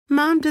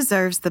Mom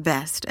deserves the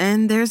best,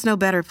 and there's no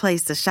better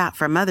place to shop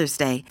for Mother's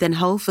Day than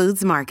Whole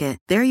Foods Market.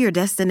 They're your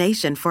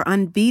destination for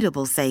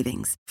unbeatable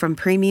savings, from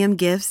premium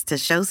gifts to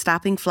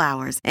show-stopping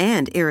flowers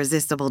and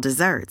irresistible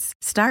desserts.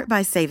 Start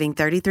by saving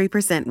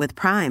 33% with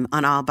Prime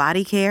on all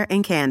body care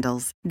and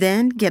candles.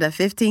 Then get a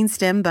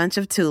 15-stem bunch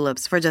of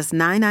tulips for just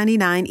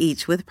 $9.99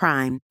 each with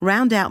Prime.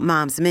 Round out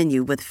Mom's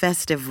menu with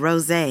festive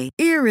rosé,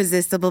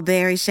 irresistible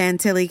berry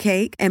chantilly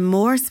cake, and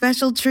more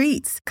special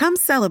treats. Come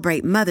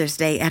celebrate Mother's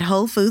Day at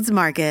Whole Foods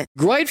Market.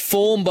 Great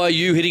form by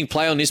you hitting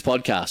play on this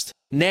podcast.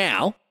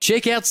 Now,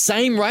 check out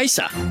Same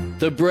Racer,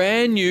 the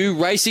brand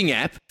new racing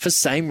app for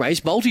same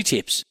race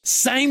multi-tips.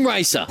 Same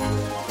Racer.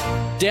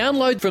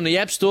 Download from the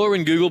App Store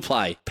and Google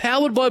Play.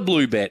 Powered by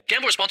Bluebet.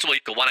 Gamble responsibly.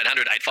 Call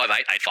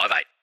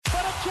 1-800-858-858. But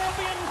a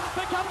champion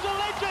becomes a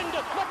legend.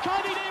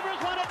 Makybe Diva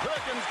has won it.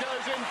 Perkins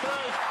goes in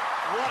first.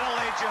 What a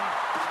legend.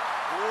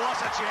 What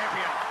a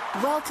champion.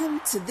 Welcome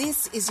to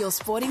This Is Your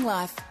Sporting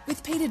Life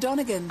with Peter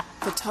Donegan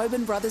for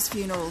Tobin Brothers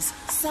Funerals,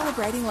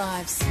 celebrating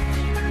lives.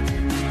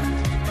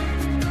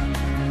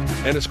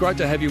 And it's great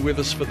to have you with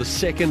us for the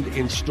second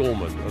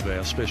instalment of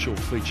our special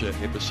feature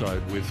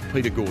episode with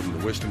Peter Gordon,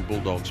 the Western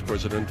Bulldogs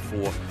president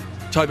for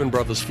Tobin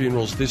Brothers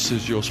Funerals. This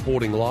is Your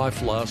Sporting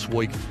Life. Last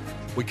week,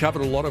 we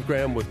covered a lot of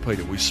ground with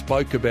Peter. We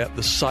spoke about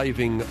the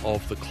saving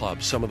of the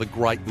club, some of the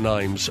great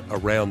names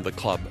around the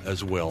club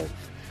as well.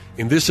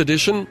 In this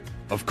edition,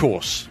 of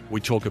course, we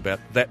talk about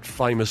that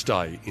famous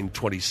day in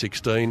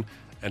 2016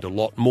 and a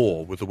lot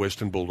more with the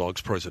Western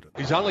Bulldogs president.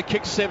 He's only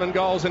kicked 7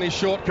 goals in his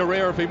short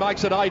career. If he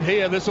makes it 8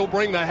 here, this will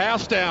bring the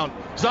house down.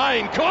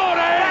 Zane caught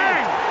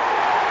it!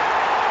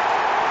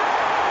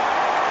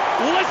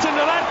 Listen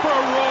to that for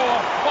a roar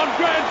on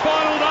grand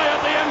final day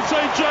at the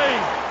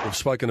MCG. We've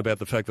spoken about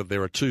the fact that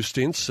there are 2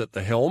 stints at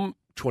the helm.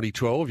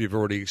 2012, you've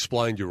already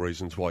explained your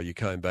reasons why you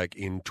came back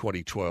in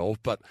 2012,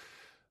 but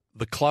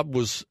the club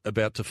was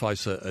about to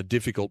face a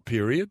difficult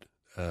period.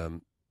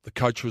 The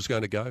coach was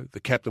going to go.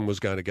 The captain was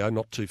going to go,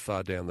 not too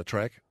far down the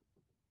track.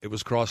 It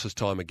was crisis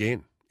time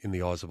again in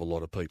the eyes of a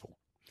lot of people.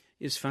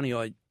 It's funny,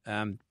 I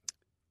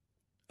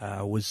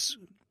was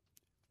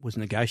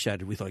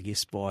negotiated with, I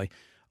guess, by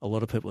a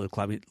lot of people at the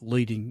club.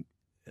 Leading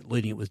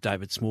it was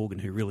David Smorgan,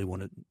 who really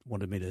wanted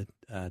me to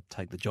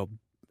take the job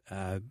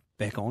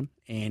back on.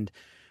 And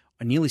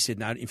I nearly said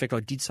no. In fact, I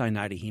did say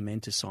no to him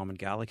and to Simon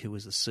Garlick, who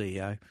was the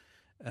CEO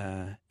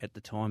at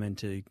the time, and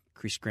to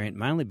Chris Grant,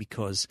 mainly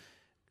because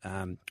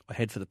I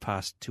had for the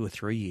past 2 or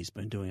 3 years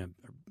been doing a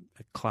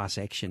class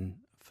action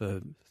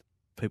for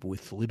people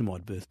with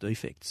thalidomide birth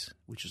defects,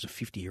 which was a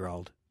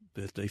 50-year-old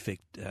birth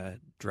defect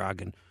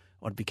drug, and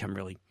I'd become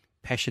really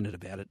passionate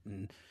about it,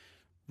 and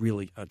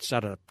really I'd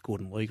started up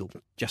Gordon Legal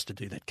just to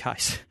do that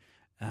case,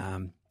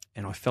 and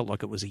I felt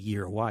like it was a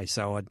year away,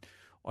 so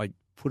I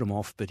put him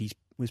off, but he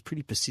was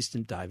pretty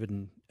persistent, David,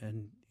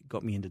 and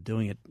got me into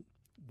doing it.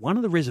 One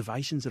of the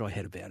reservations that I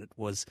had about it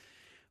was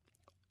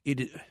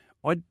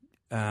I'd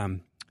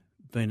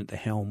been at the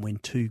helm when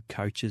 2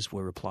 coaches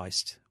were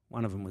replaced.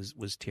 One of them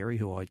was Terry,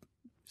 who I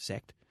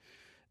sacked,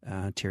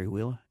 Terry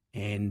Wheeler,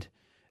 and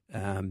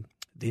then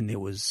there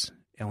was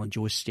Alan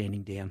Joyce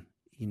standing down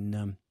in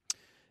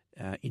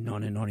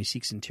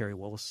 1996, and Terry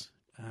Wallace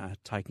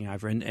taking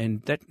over,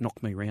 and that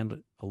knocked me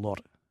around a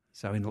lot.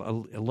 So in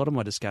a lot of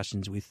my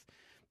discussions with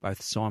both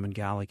Simon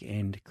Garlick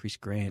and Chris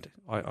Grant,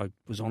 I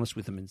was honest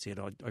with them and said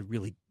I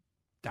really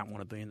don't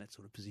want to be in that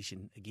sort of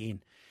position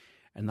again.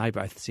 And they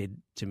both said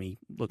to me,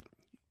 look,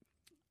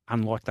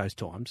 unlike those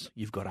times,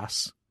 you've got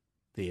us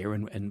there,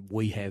 and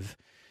we have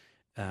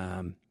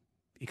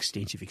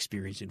extensive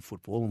experience in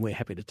football, and we're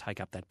happy to take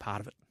up that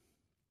part of it.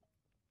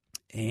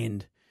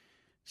 And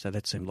so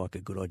that seemed like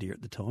a good idea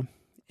at the time.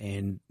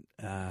 And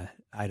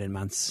 18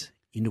 months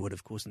into it,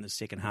 of course, in the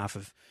second half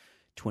of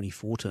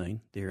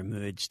 2014, there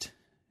emerged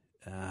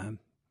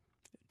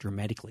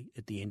dramatically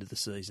at the end of the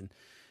season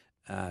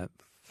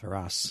for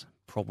us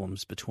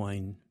problems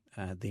between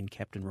then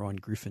Captain Ryan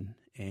Griffin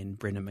and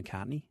Brendan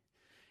McCartney.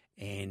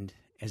 And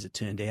as it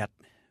turned out,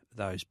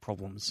 those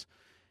problems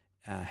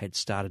had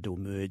started to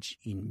emerge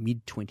in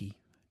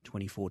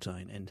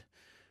mid-2014. And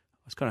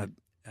I was kind of,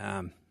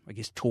 I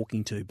guess,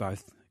 talking to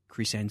both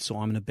Chris and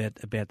Simon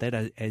about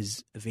that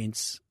as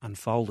events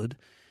unfolded.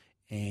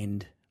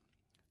 And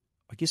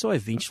I guess I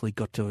eventually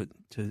got to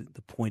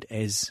the point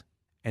as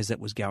that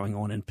was going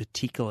on, and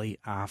particularly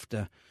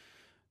after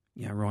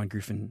Ryan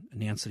Griffin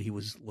announced that he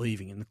was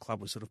leaving, and the club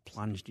was sort of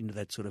plunged into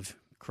that sort of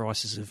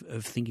crisis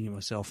of thinking to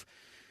myself,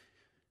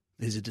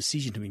 there's a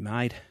decision to be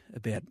made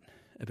about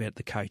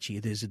the coach here.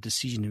 There's a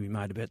decision to be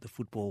made about the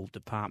football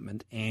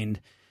department,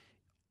 and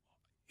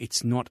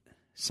it's not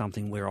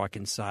something where I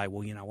can say,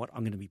 well, you know what,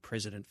 I'm going to be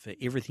president for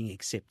everything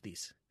except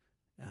this.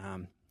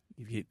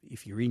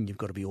 If you're in, you've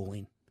got to be all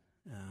in.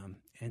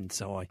 And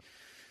so I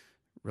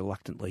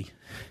reluctantly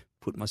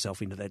put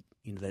myself into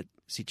that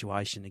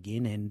situation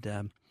again,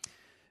 and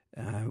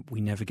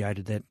we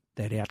navigated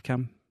that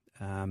outcome.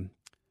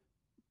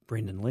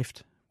 Brendan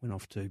left, went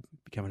off to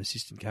become an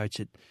assistant coach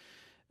at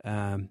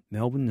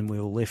Melbourne, and we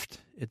were left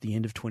at the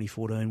end of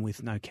 2014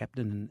 with no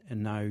captain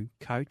and no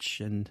coach,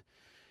 and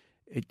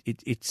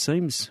it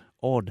seems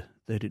odd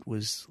that it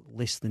was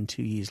less than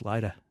 2 years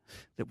later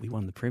that we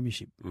won the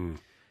premiership.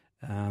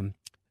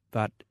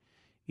 But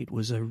it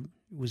was a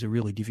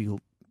really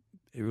difficult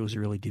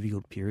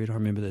period. I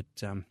remember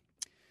that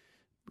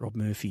Rob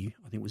Murphy,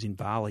 I think, was in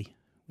Bali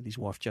with his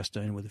wife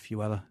Justine, with a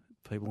few other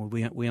people.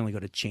 We only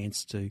got a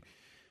chance to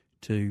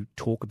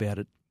talk about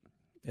it,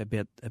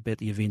 about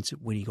the events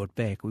when he got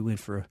back. We went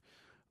for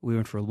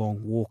a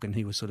long walk, and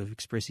he was sort of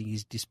expressing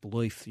his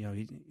disbelief. You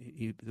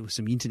know, there were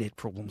some internet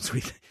problems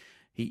with.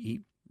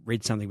 He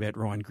read something about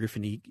Ryan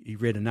Griffin. He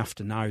read enough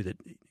to know that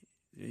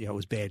it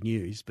was bad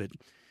news, but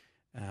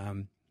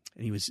and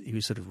he was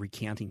sort of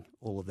recounting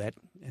all of that.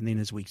 And then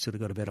as we sort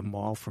of got about a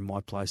mile from my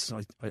place,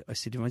 I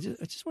said to him,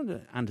 I just wanted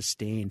to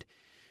understand,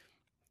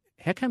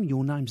 how come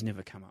your name's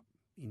never come up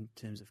in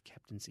terms of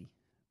captaincy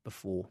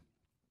before?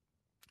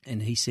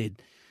 And he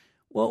said,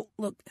 well,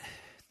 look,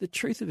 the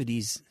truth of it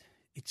is,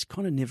 it's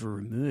kind of never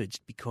emerged,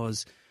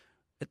 because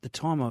at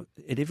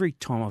every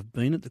time I've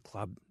been at the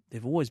club,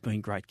 there've always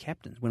been great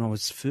captains. When I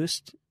was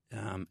first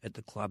at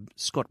the club,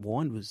 Scott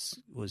Wind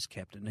was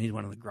captain. He's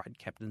one of the great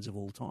captains of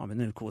all time. And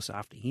then, of course,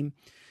 after him,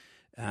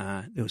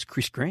 there was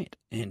Chris Grant,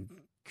 and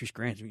Chris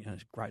Grant's a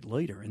great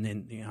leader. And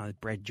then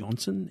Brad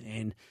Johnson,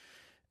 and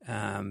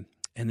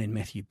then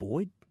Matthew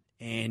Boyd,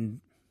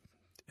 and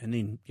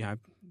then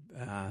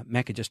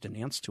Macca just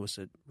announced to us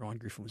that Ryan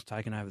Griffin was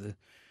taking over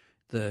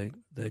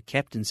the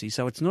captaincy.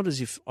 So it's not as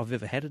if I've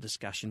ever had a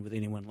discussion with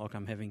anyone like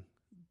I'm having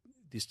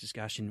this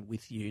discussion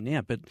with you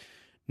now. But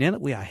now that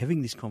we are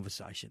having this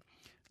conversation,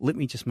 let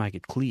me just make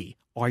it clear.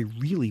 I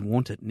really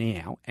want it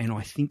now, and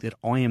I think that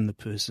I am the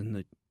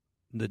person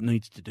that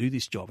needs to do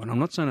this job. And I'm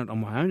not saying it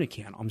on my own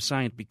account. I'm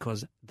saying it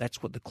because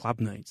that's what the club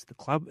needs. The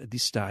club at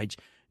this stage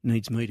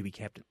needs me to be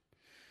captain.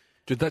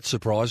 Did that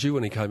surprise you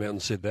when he came out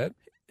and said that?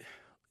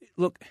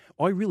 Look,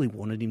 I really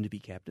wanted him to be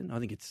captain. I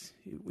think it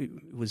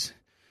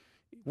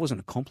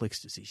wasn't a complex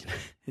decision.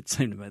 It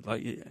seemed to me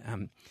like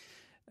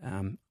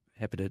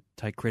happy to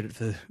take credit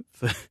for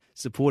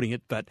supporting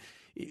it, but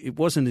it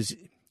wasn't as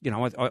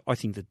I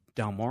think that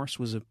Dale Morris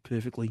was a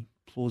perfectly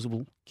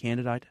plausible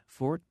candidate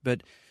for it,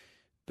 but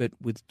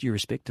with due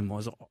respect to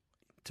Moz,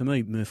 to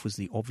me, Murph was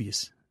the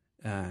obvious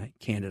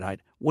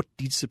candidate. What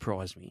did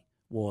surprise me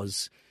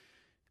was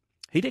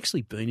he'd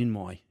actually been in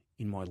my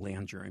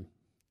lounge room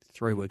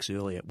 3 weeks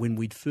earlier when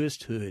we'd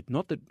first heard,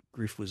 not that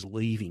Griff was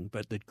leaving,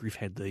 but that Griff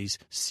had these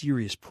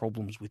serious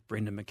problems with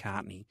Brendan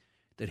McCartney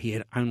that he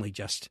had only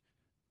just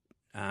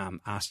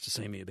asked to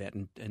see me about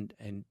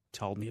and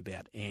told me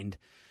about. And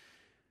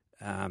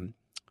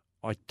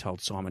I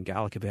told Simon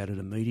Garlick about it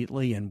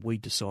immediately, and we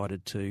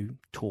decided to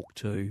talk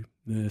to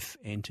Murph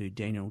and to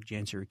Daniel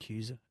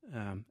Jansiracusa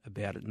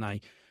about it.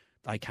 And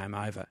they came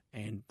over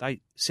and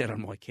they sat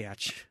on my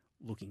couch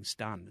looking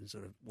stunned and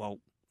sort of,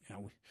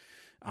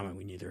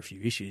 we knew there were a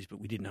few issues, but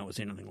we didn't know it was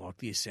anything like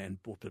this.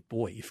 But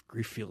boy, if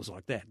Griff feels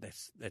like that,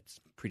 that's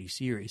pretty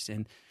serious.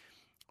 And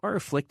I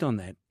reflect on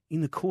that.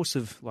 In the course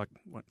of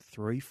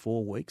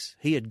 3-4 weeks,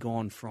 he had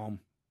gone from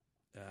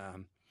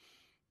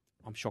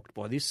I'm shocked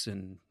by this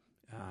and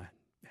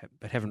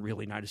but haven't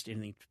really noticed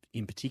anything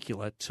in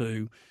particular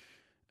to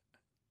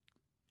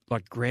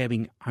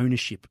grabbing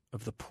ownership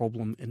of the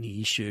problem and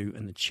the issue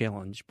and the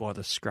challenge by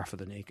the scruff of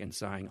the neck and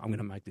saying, I'm going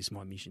to make this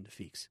my mission to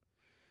fix.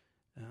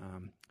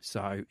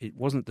 So it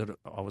wasn't that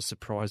I was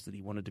surprised that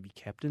he wanted to be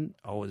captain.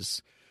 I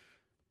was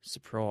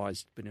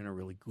surprised, but in a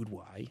really good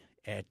way,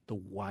 at the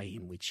way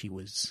in which he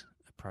was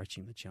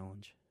approaching the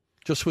challenge.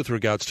 Just with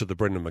regards to the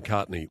Brendan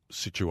McCartney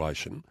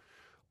situation,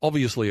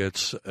 obviously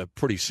it's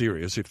pretty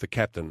serious if the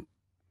captain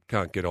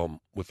can't get on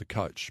with the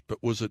coach.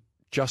 But was it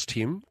just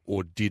him,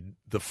 or did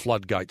the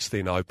floodgates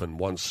then open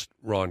once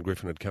Ryan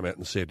Griffin had come out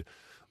and said,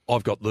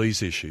 I've got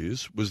these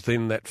issues? Was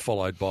then that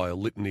followed by a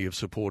litany of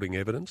supporting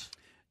evidence?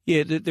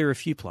 Yeah, there are a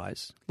few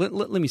players.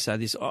 Let me say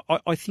this.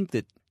 I think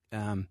that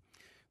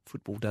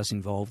football does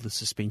involve the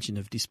suspension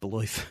of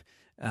disbelief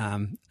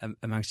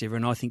amongst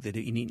everyone. I think that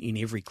in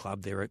every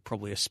club there are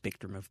probably a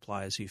spectrum of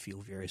players who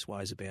feel various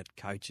ways about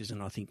coaches,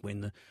 and I think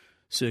when the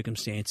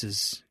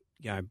circumstances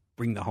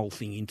bring the whole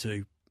thing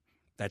into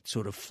that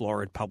sort of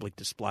florid public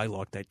display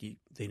like that,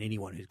 then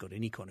anyone who's got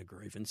any kind of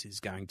grievance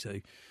is going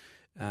to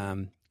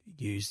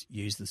use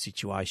the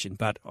situation.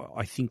 But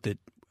I think that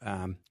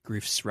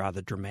Griff's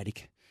rather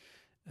dramatic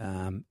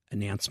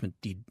announcement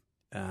did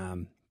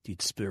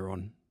spur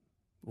on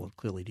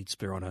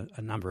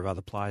a number of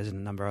other players and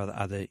a number of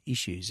other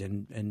issues,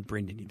 and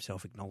Brendan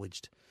himself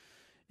acknowledged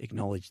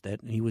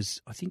that, and he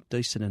was, I think,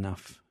 decent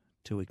enough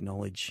to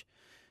acknowledge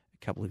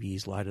a couple of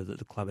years later that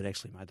the club had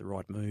actually made the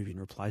right move in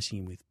replacing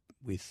him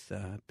with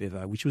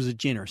Bevo, which was a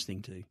generous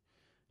thing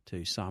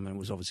to Simon. It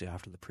was obviously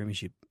after the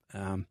premiership,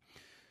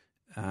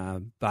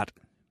 but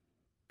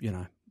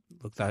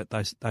look,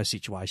 those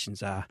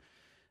situations are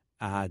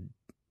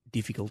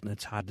difficult, and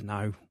it's hard to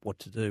know what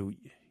to do.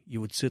 You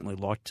would certainly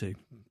like to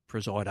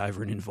preside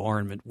over an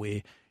environment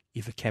where,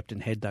 if a captain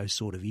had those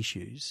sort of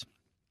issues,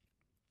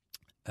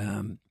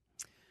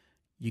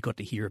 you got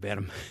to hear about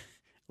them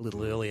a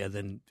little earlier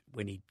than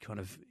when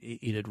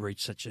it had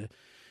reached such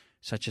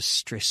such a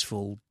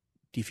stressful,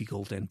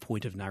 difficult and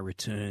point of no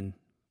return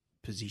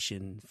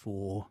position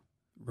for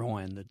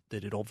Ryan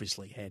that it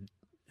obviously had.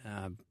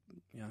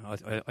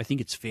 I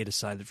think it's fair to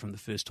say that from the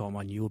first time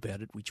I knew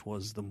about it, which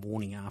was the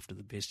morning after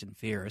the best and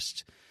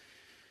fairest,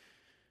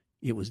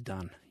 it was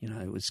done.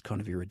 It was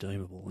kind of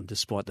irredeemable. And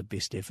despite the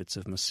best efforts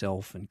of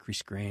myself and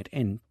Chris Grant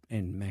and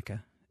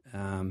Macca,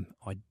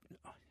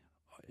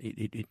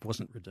 it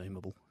wasn't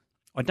redeemable.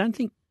 I don't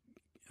think,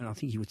 and I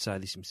think he would say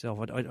this himself,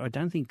 I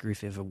don't think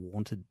Griff ever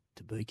wanted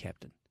to be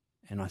captain.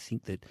 And I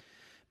think that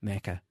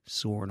Macca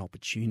saw an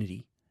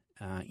opportunity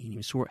in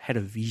him, had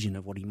a vision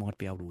of what he might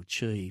be able to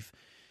achieve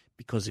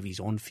because of his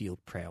on-field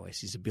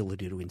prowess, his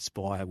ability to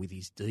inspire with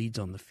his deeds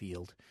on the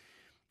field,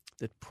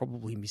 that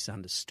probably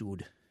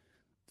misunderstood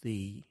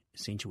the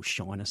essential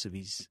shyness of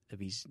his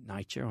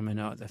nature. I mean,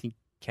 I think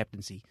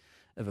captaincy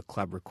of a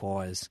club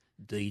requires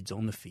deeds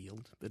on the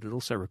field, but it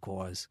also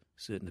requires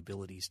certain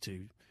abilities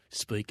to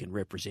speak and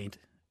represent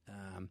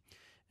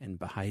and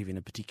behave in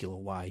a particular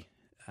way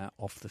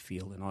off the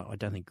field. And I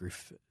don't think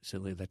Griff,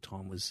 certainly at that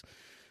time, was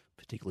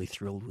particularly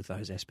thrilled with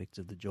those aspects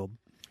of the job.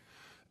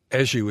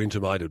 As you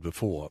intimated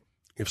before,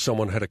 if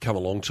someone had to come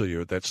along to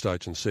you at that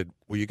stage and said,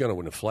 well, you're going to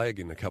win a flag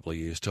in a couple of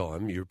years'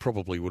 time, you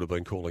probably would have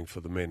been calling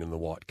for the men in the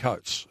white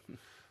coats.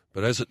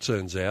 But as it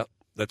turns out,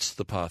 that's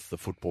the path the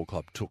football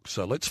club took.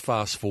 So let's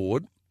fast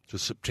forward to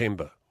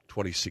September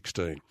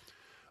 2016.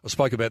 I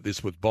spoke about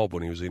this with Bob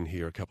when he was in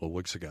here a couple of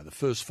weeks ago. The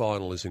first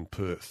final is in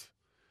Perth.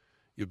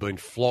 You've been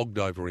flogged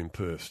over in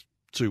Perth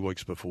 2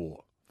 weeks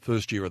before.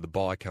 First year of the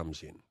bye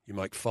comes in. You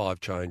make 5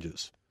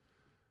 changes.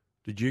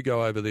 Did you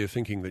go over there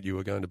thinking that you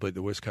were going to beat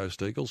the West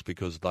Coast Eagles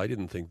because they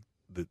didn't think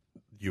that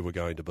you were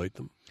going to beat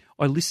them?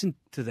 I listened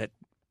to that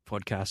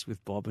podcast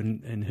with Bob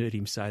and heard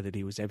him say that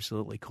he was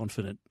absolutely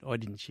confident. I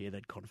didn't share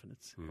that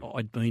confidence.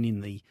 I'd been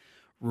in the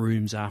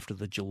rooms after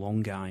the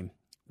Geelong game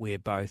where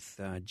both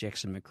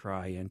Jackson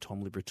McRae and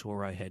Tom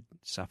Liberatore had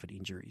suffered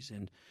injuries.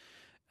 And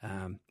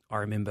I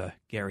remember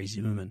Gary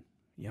Zimmerman,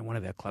 one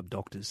of our club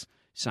doctors,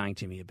 saying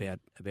to me about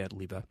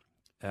Libba,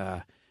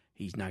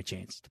 he's no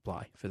chance to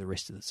play for the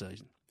rest of the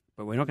season.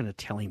 But we're not going to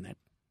tell him that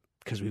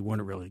because we want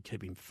to really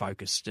keep him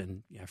focused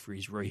and for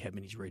his rehab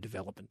and his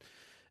redevelopment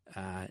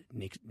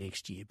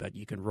next year. But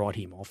you can write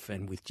him off.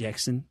 And with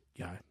Jackson,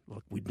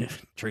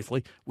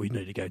 truthfully, we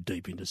need to go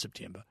deep into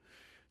September.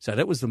 So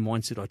that was the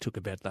mindset I took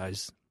about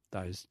those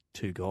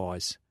 2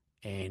 guys.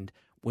 And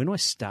when I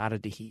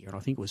started to hear, and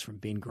I think it was from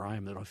Ben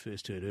Graham that I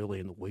first heard early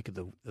in the week of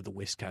the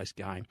West Coast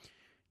game,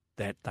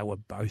 that they were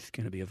both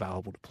going to be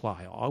available to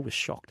play, I was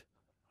shocked.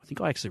 I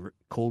think I actually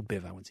called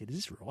Bevo and said, is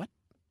this right?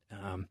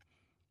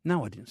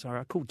 No, I didn't. Sorry,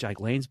 I called Jake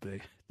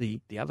Landsberg, the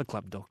other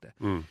club doctor.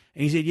 And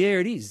he said, yeah,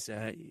 it is.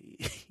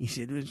 He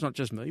said, it's not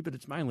just me, but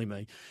it's mainly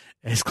me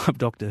as club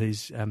doctor.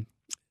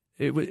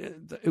 It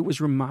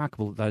was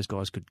remarkable that those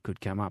guys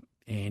could come up,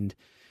 and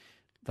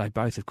they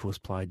both, of course,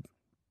 played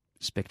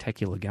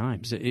spectacular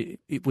games.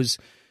 It was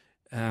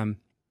it's an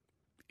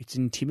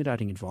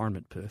intimidating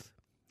environment, Perth,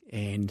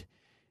 and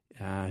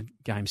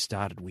games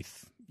started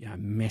with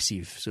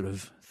massive sort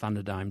of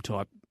Thunderdome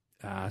type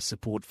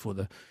support for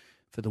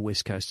the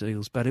West Coast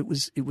Eagles, but it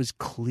was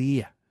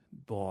clear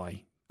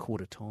by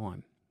quarter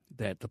time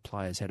that the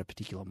players had a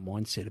particular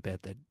mindset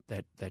about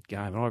that game.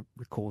 And I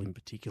recall in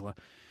particular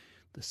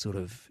the sort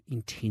of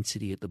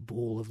intensity at the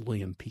ball of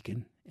Liam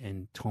Picken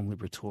and Tom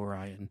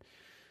Liberatore, and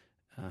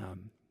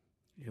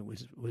it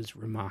was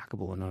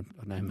remarkable. And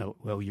I know,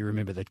 well, you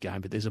remember that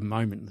game, but there's a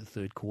moment in the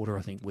third quarter,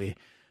 I think, where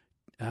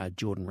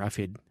Jordan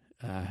Roughhead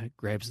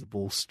grabs the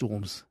ball,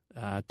 storms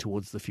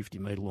towards the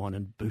 50-metre line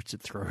and boots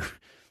it through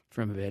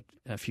from about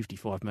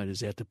 55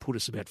 metres out to put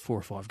us about 4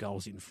 or 5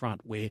 goals in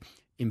front, where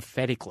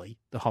emphatically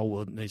the whole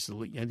world needs to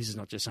look. This is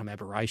not just some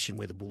aberration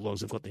where the Bulldogs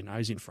have got their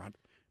nose in front.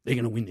 They're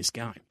going to win this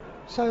game.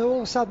 So all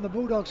of a sudden the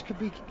Bulldogs could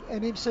be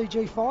an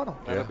MCG final.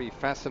 That'll be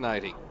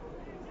fascinating.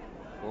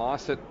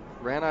 Lycett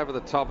ran over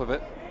the top of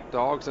it.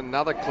 Dogs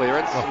another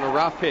clearance, and the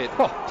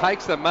Roughhead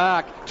takes the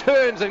mark,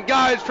 turns and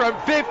goes from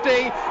 50,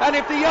 and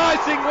if the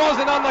icing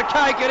wasn't on the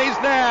cake, it is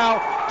now.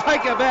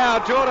 Take a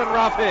bow, Jordan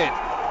Roughhead.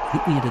 I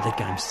think we ended that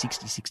game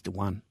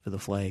 66-1 for the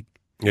flag.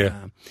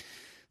 Yeah.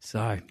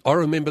 So I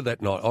remember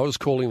that night. I was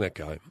calling that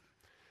game,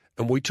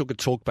 and we took a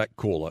talkback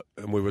caller,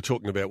 and we were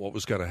talking about what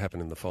was going to happen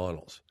in the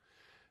finals.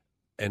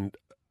 And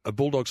a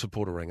Bulldog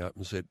supporter rang up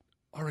and said,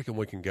 I reckon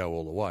we can go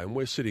all the way. And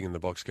we're sitting in the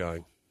box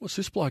going, what's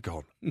this bloke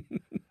on?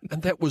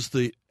 And that was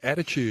the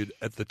attitude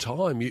at the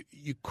time.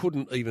 You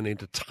couldn't even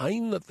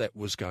entertain that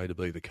was going to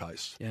be the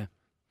case. Yeah.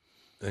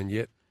 And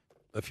yet,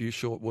 a few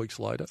short weeks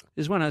later.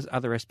 There's one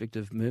other aspect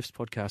of Murph's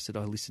podcast that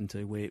I listened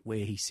to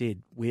where he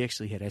said we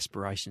actually had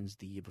aspirations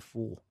the year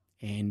before,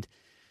 and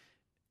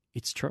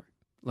it's true.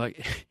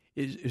 Like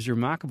it was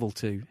remarkable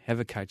to have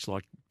a coach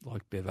like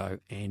Bevo,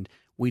 and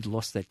we'd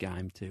lost that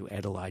game to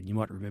Adelaide. You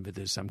might remember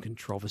there's some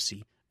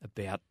controversy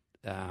about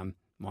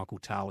Michael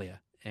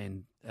Talia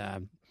and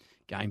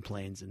game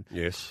plans and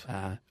yes,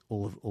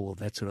 all of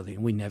that sort of thing.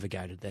 And we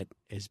navigated that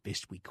as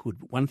best we could.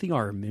 But one thing I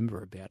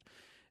remember about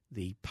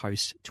the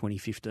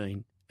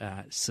post-2015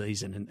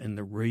 season, and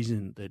the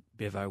reason that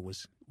Bevo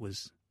was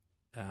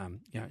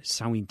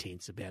so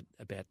intense about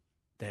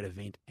that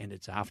event and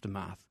its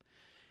aftermath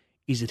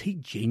is that he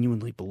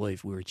genuinely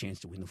believed we were a chance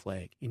to win the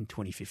flag in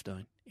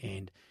 2015.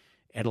 And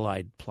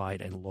Adelaide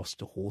played and lost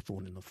to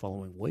Hawthorn in the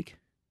following week.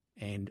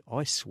 And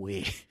I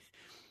swear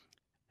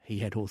he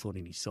had Hawthorn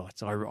in his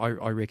sights. I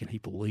reckon he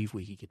believed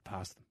we could get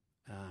past them.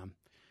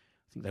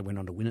 I think they went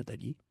on to win it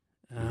that year.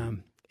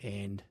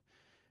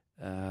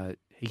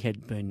 He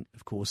had been,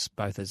 of course,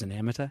 both as an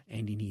amateur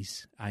and in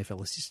his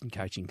AFL assistant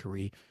coaching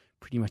career,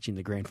 pretty much in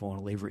the grand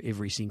final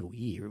every single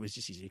year. It was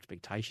just his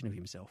expectation of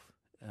himself.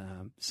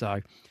 So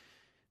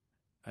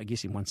I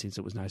guess in one sense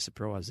it was no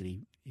surprise that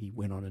he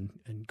went on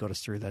and got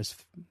us through those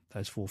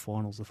four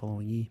finals the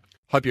following year.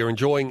 Hope you're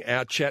enjoying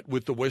our chat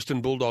with the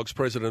Western Bulldogs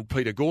president,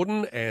 Peter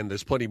Gordon, and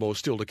there's plenty more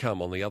still to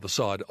come on the other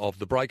side of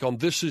the break on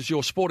This Is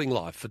Your Sporting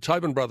Life for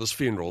Tobin Brothers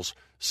Funerals,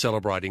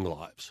 celebrating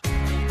lives.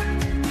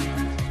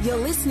 You're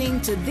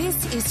listening to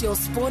This Is Your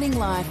Sporting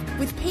Life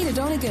with Peter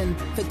Donegan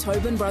for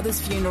Tobin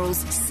Brothers Funerals,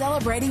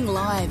 celebrating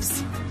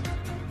lives.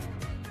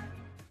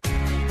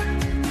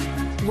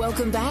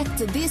 Welcome back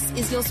to This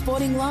Is Your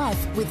Sporting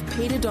Life with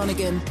Peter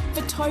Donegan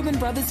for Tobin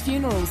Brothers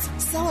Funerals,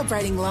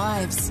 celebrating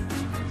lives.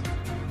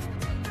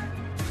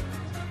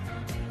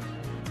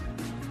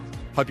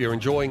 Hope you're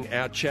enjoying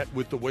our chat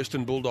with the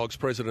Western Bulldogs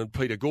president,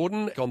 Peter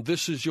Gordon, on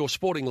This Is Your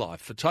Sporting Life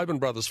for Tobin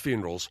Brothers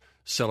Funerals,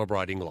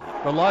 celebrating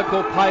life. The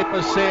local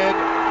paper said,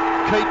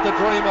 keep the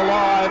dream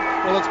alive.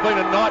 Well, it's been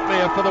a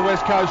nightmare for the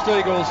West Coast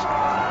Eagles,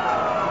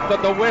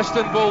 but the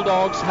Western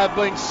Bulldogs have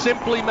been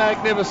simply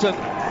magnificent.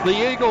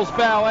 The Eagles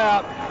bow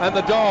out and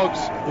the Dogs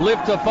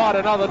live to fight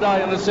another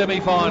day in the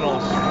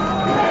semi-finals.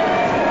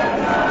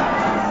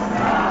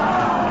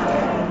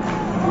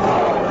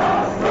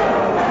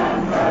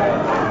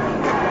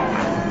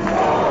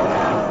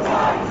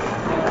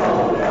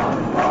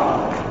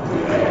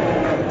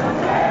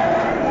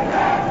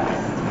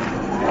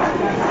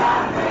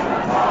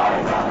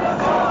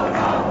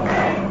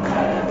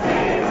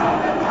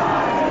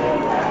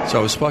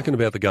 So I've spoken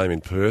about the game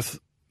in Perth.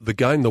 The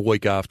game the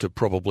week after,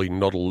 probably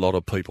not a lot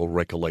of people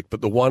recollect,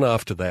 but the one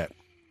after that,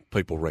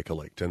 people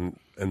recollect. And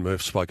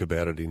Murph spoke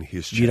about it in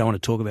his chat. You don't want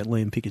to talk about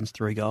Liam Pickens'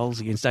 3 goals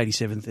against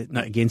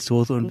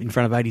Hawthorn in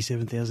front of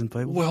 87,000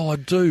 people. Well, I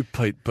do,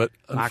 Pete, but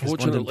Marcus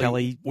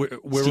unfortunately,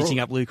 we're stitching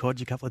up Luke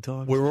Hodge a couple of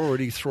times. We're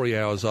already 3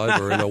 hours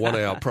over in a 1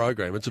 hour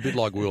program. It's a bit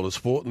like World of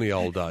Sport in the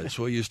old days.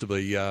 We used to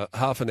be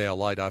half an hour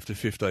late after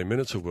 15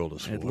 minutes of World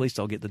of Sport. At least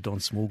I'll get the Don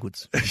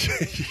Smallgoods.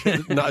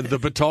 No, the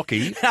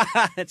Batocchi.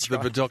 That's the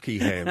right. Batocchi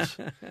hams.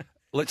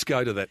 Let's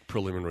go to that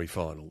preliminary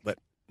final, that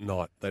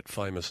night, that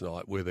famous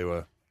night where there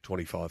were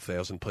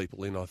 25,000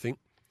 people in, I think,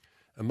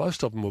 and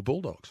most of them were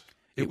Bulldogs.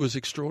 It was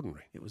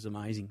extraordinary. It was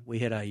amazing. We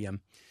had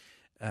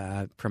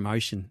a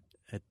promotion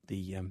at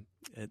the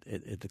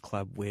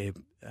club where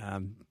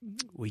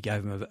we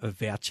gave them a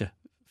voucher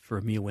for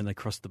a meal when they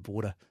crossed the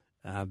border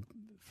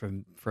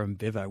from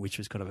Bevo, which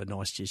was kind of a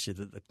nice gesture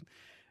that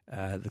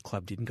the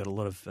club did and got a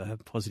lot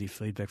of positive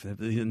feedback from that.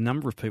 The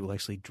number of people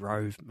actually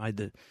made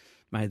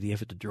the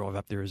effort to drive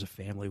up there as a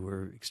family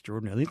were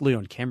extraordinary. I think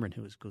Leon Cameron,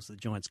 who was, of course, the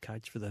Giants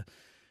coach for the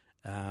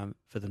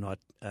night,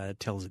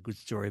 tells a good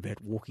story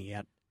about walking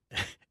out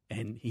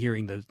and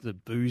hearing the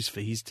boos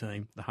for his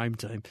team, the home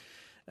team,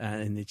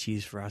 and the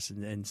cheers for us,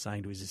 and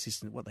saying to his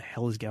assistant, "What the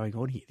hell is going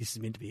on here? This is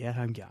meant to be our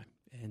home game."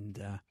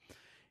 And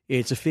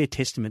it's a fair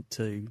testament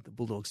to the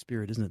Bulldog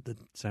spirit, isn't it, that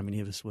so many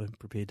of us were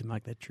prepared to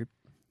make that trip.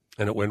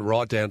 And it went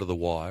right down to the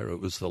wire. It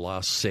was the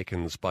last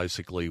seconds,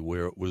 basically,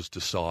 where it was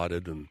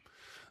decided, and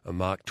a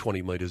mark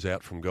 20 metres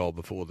out from goal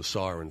before the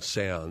siren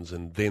sounds,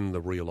 and then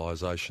the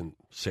realisation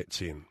sets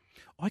in.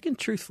 I can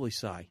truthfully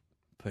say,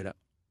 Peter,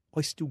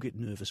 I still get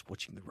nervous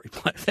watching the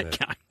replay of that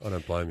game. I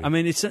don't blame you. I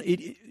mean,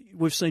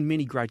 we've seen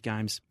many great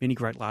games, many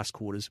great last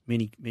quarters,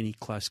 many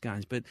close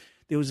games, but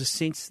there was a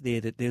sense there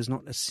that there's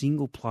not a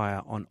single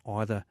player on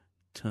either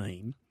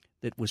team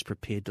that was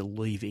prepared to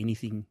leave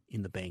anything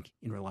in the bank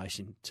in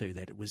relation to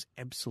that. It was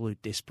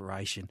absolute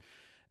desperation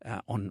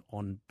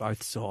on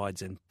both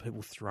sides, and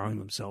people throwing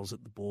themselves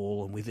at the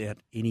ball and without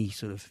any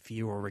sort of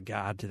fear or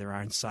regard to their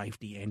own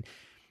safety. And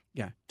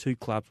two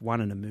clubs,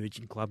 one an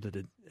emerging club that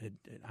had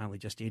only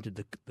just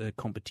entered the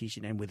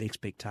competition and with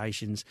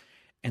expectations,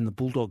 and the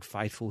Bulldog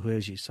faithful, who,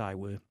 as you say,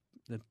 were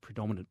the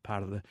predominant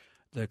part of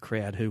the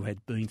crowd, who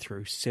had been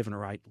through 7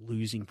 or 8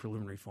 losing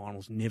preliminary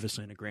finals, never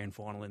seen a grand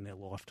final in their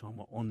lifetime,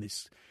 were on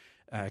this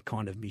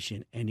kind of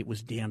mission, and it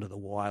was down to the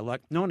wire.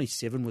 Like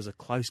 97 was a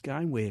close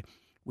game where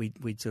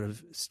we'd sort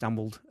of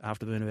stumbled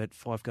after being about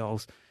 5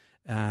 goals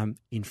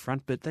in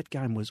front, but that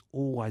game was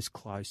always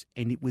close,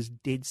 and it was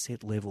dead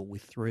set level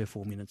with 3 or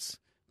 4 minutes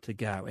to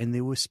go, and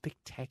there were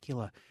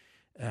spectacular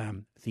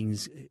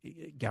things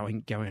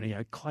going.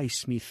 Clay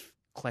Smith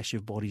clash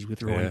of bodies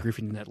with Ryan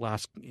Griffin in that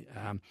last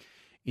late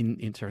in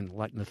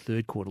the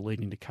third quarter,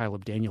 leading to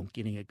Caleb Daniel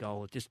getting a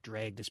goal that just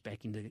dragged us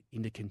back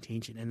into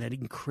contention, and that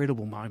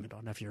incredible moment. I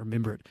don't know if you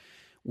remember it,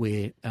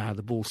 where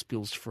the ball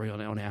spills free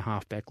on our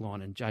half-back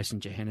line and Jason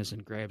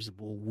Johannesson grabs the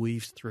ball,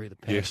 weaves through the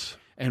pack,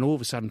 and all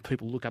of a sudden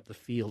people look up the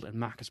field and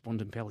Marcus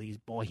Bontempelli is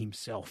by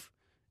himself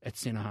at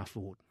centre-half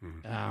forward,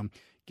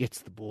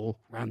 gets the ball,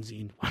 runs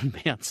in, one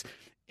bounce,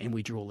 and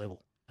we draw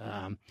level.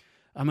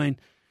 I mean,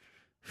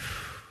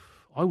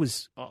 I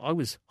was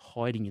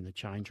hiding in the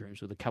change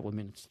rooms with a couple of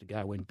minutes to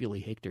go when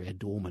Billy Hector, our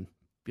doorman,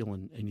 Bill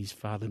and his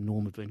father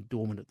Norm had been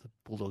doorman at the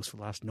Bulldogs for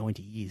the last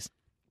 90 years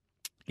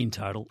in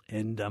total,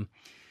 and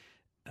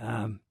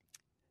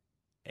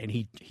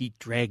he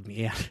dragged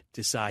me out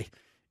to say,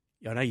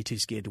 I know you're too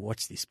scared to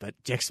watch this, but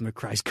Jackson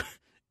McRae's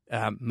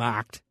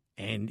marked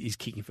and is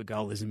kicking for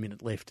goal. There's a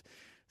minute left.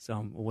 So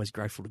I'm always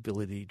grateful to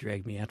Billy that he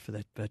dragged me out for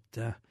that. But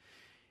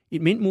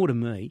it meant more to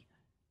me,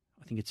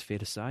 I think it's fair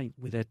to say,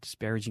 without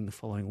disparaging the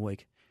following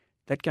week.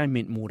 That game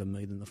meant more to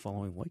me than the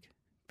following week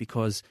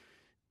because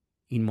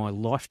in my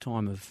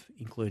lifetime of,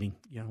 including,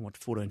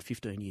 14,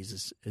 15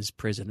 years as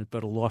president,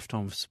 but a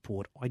lifetime of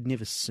support, I'd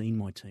never seen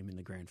my team in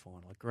the grand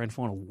final. Like, grand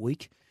final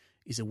week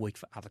is a week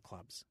for other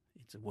clubs.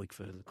 It's a week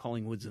for the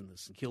Collingwoods and the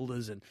St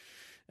Kildas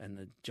and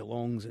the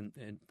Geelongs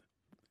and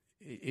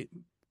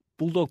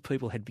Bulldog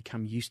people had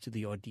become used to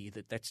the idea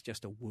that that's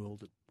just a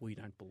world that we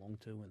don't belong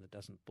to and that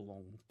doesn't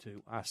belong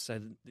to us.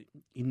 So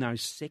in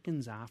those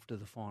seconds after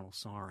the final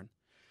siren,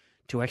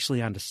 to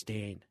actually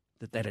understand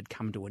that had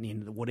come to an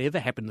end, that whatever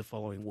happened the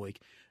following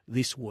week,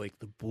 this week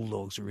the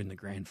Bulldogs are in the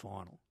grand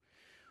final,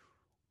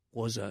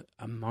 was a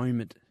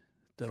moment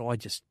that I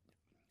just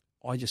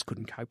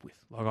couldn't cope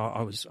with. Like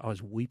I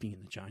was weeping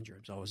in the change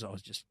rooms. I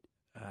was just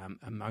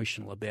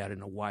emotional about it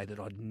in a way that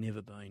I'd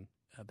never been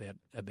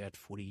about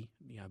footy,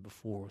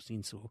 before or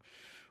since, or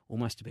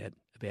almost about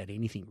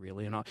anything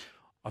really. And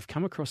I've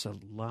come across a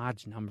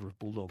large number of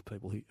Bulldog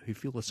people who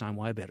feel the same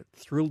way about it,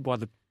 thrilled by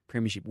the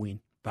premiership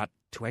win, but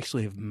to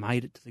actually have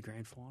made it to the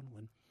grand final.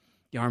 And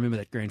I remember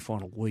that grand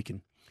final week,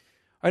 and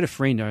I had a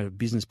friend, a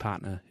business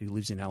partner who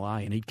lives in LA,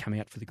 and he'd come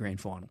out for the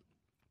grand final.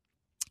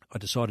 I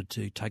decided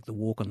to take the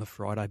walk on the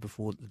Friday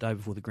the day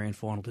before the grand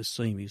final to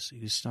see him. He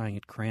was staying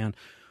at Crown.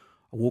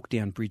 I walked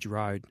down Bridge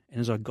Road,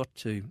 and as I got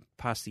to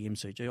past the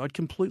MCG, I'd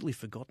completely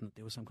forgotten that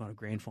there was some kind of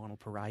grand final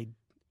parade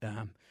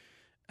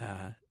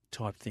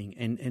type thing.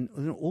 And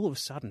all of a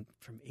sudden,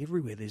 from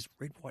everywhere, there's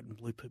red, white, and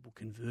blue people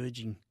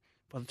converging.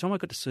 By the time I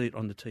got to see it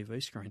on the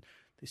TV screen,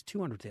 there's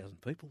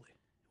 200,000 people there.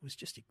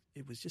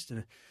 It was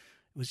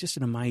just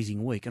an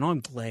amazing week, and I'm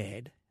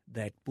glad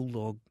that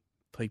Bulldog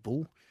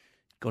people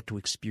got to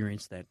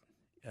experience that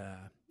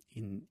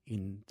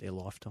in their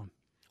lifetime.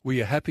 Were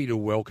you happy to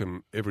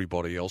welcome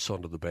everybody else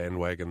onto the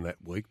bandwagon that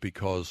week?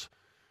 Because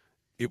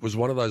it was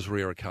one of those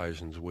rare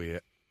occasions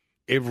where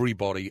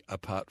everybody,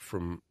 apart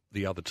from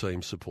the other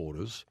team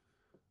supporters,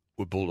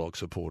 were Bulldog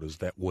supporters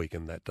that week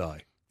and that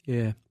day.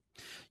 Yeah.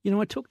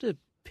 I talked to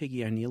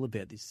Peggy O'Neill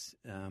about this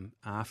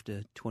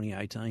after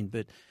 2018,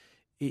 but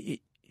it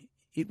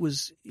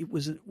was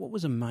what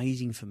was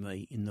amazing for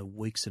me in the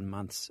weeks and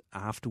months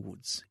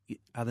afterwards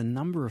are the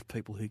number of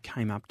people who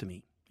came up to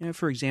me.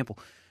 For example,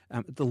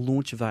 the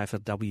launch of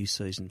AFLW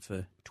season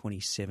for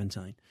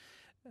 2017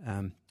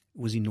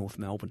 was in North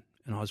Melbourne,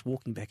 and I was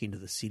walking back into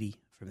the city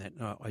from that.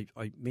 And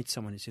I met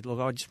someone who said,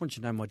 "Look, I just want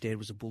you to know my dad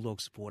was a Bulldog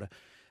supporter,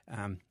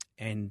 and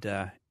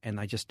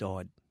they just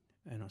died."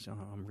 And I said,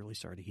 "Oh, I'm really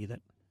sorry to hear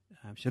that."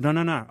 She said, "No,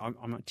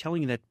 I'm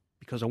telling you that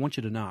because I want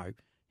you to know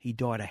he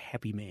died a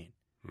happy man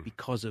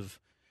because of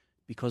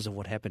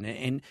what happened."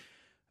 And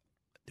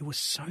there were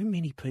so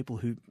many people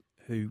who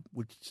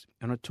would,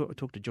 and I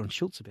talked to John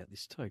Schultz about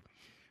this too.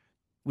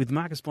 With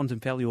Marcus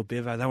Bontempelli or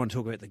Bevo, they want to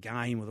talk about the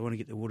game or they want to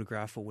get the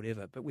autograph or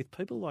whatever. But with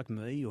people like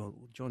me or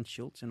John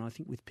Schultz, and I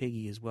think with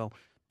Peggy as well,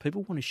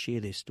 people want to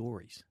share their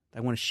stories. They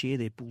want to share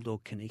their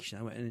Bulldog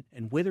connection.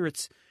 And whether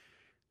it's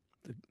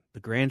the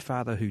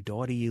grandfather who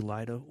died a year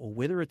later or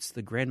whether it's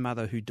the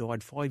grandmother who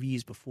died 5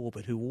 years before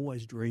but who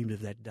always dreamed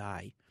of that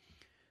day,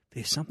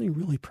 there's something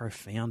really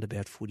profound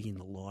about footy in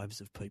the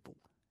lives of people.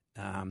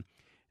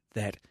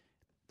 That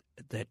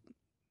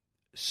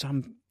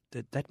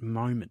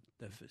moment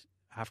of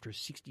after a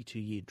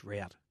 62-year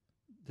drought,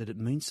 that it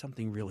means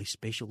something really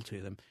special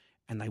to them,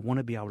 and they want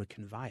to be able to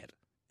convey it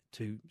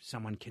to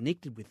someone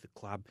connected with the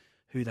club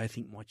who they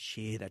think might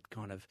share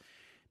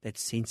that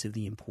sense of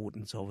the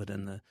importance of it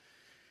and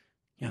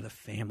the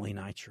family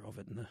nature of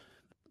it and the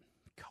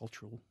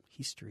cultural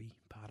history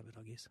part of it,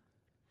 I guess.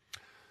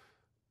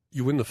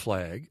 You win the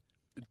flag.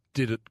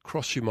 Did it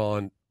cross your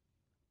mind,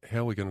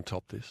 how are we going to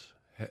top this?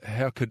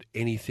 How could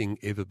anything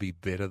ever be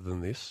better than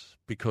this?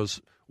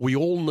 Because we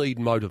all need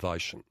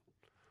motivation.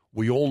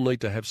 We all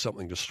need to have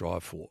something to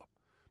strive for.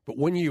 But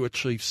when you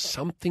achieve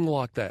something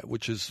like that,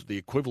 which is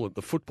the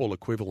football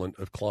equivalent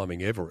of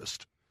climbing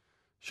Everest,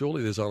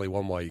 surely there's only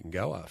one way you can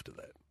go after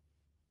that.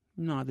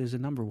 No, there's a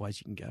number of ways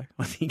you can go,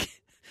 I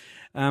think.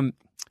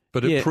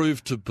 But it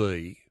proved to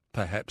be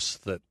perhaps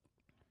that,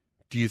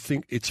 do you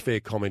think it's fair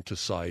comment to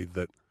say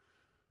that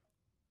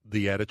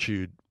the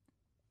attitude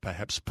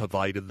perhaps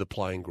pervaded the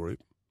playing group,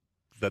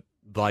 that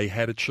they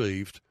had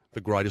achieved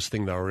the greatest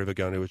thing they were ever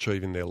going to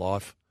achieve in their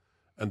life,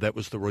 and that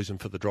was the reason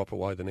for the drop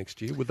away the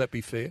next year. Would that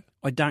be fair?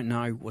 I don't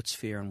know what's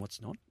fair and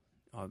what's not.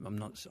 I'm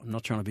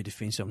not trying to be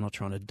defensive. I'm not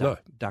trying to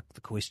duck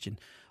the question.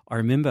 I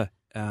remember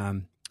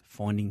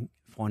finding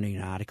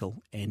an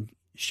article and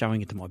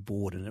showing it to my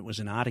board, and it was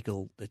an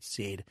article that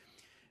said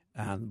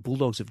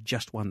Bulldogs have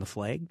just won the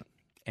flag,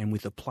 and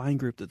with the playing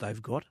group that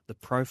they've got, the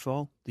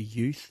profile, the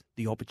youth,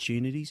 the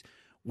opportunities,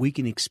 we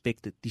can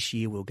expect that this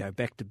year we'll go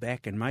back to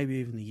back, and maybe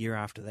even the year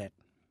after that.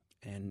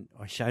 And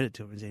I showed it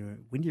to him and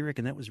said, "When do you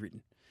reckon that was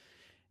written?"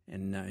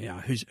 And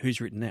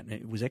who's written that? And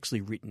it was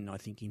actually written, I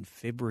think, in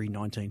February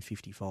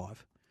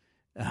 1955,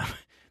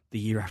 the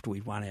year after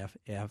we won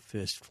our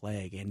first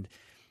flag. And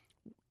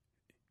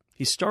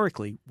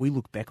historically, we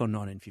look back on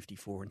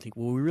 1954 and think,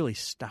 well, we really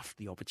stuffed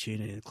the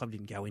opportunity. The club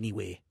didn't go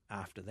anywhere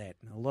after that.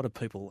 And a lot of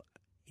people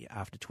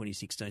after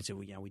 2016 said,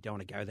 well, we don't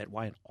want to go that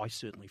way. And I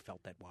certainly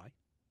felt that way.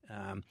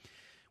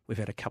 We've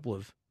had a couple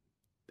of,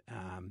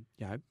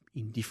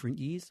 in different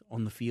years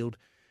on the field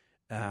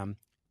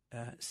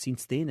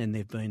since then, and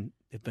there've been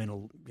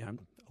a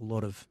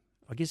lot of,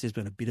 I guess there's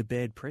been a bit of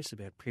bad press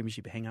about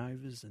premiership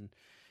hangovers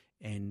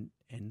and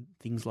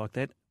things like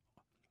that.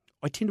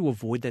 I tend to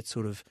avoid that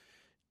sort of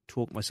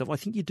talk myself. I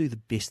think you do the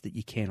best that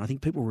you can. I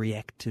think people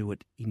react to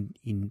it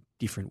in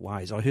different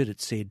ways. I heard it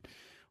said,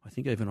 I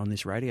think even on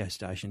this radio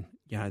station,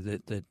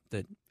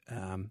 that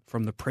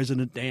from the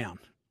president down,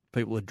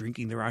 people are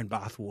drinking their own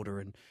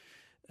bathwater and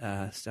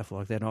stuff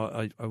like that.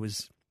 I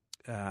was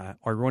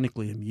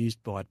ironically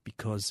amused by it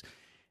because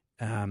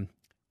in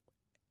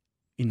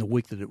the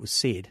week that it was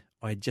said,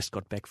 I had just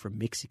got back from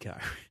Mexico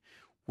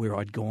where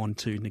I'd gone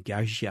to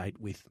negotiate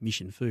with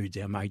Mission Foods,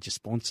 our major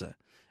sponsor,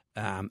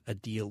 a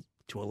deal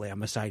to allow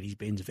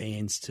Mercedes-Benz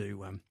vans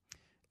to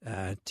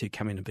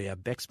come in and be our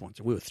back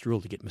sponsor. We were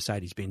thrilled to get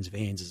Mercedes-Benz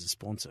vans as a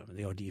sponsor.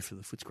 The idea for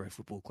the Footscray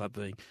Football Club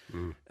being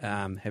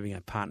having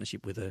a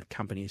partnership with a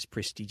company as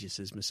prestigious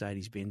as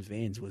Mercedes-Benz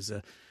vans was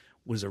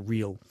a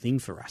real thing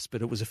for us.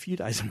 But it was a few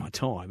days of my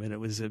time, and it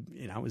was a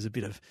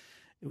bit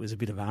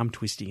of arm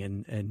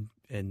twisting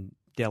and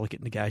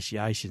delicate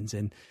negotiations.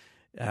 And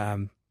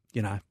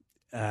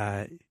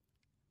I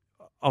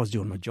was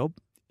doing my job.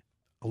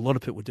 A lot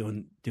of people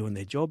were doing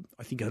their job.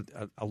 I think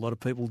a lot of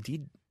people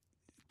did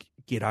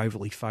get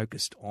overly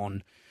focused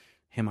on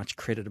how much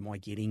credit am I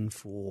getting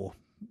for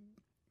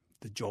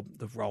the job,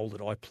 the role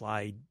that I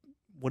played,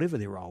 whatever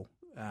their role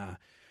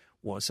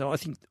was. So I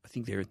think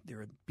there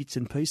are bits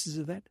and pieces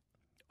of that.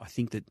 I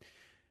think that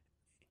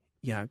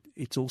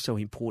it's also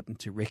important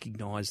to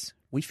recognise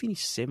we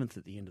finished 7th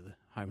at the end of the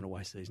home and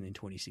away season in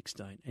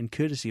 2016, and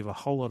courtesy of a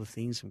whole lot of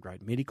things, some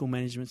great medical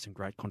management, some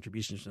great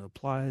contributions from the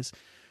players,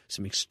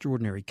 some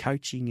extraordinary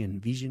coaching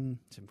and vision,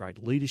 some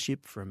great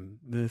leadership from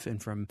Murph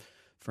and from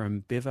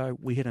Bevo,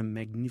 we had a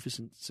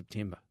magnificent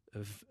September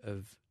of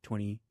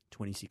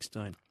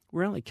 2016.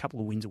 We're only a couple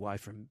of wins away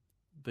from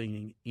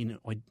being in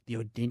the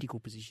identical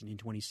position in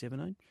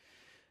 2017,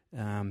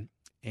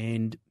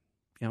 and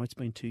it's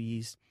been 2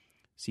 years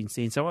since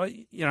then. So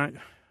I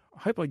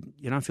hope I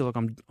don't feel like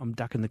I'm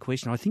ducking the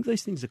question. I think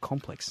these things are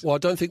complex. Well, I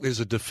don't think there's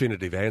a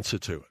definitive answer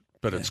to it,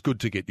 but it's good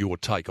to get your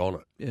take on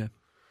it. Yeah.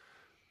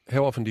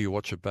 How often do you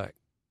watch it back?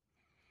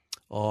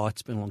 Oh,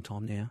 it's been a long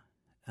time now.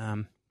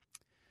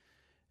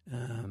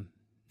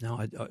 No,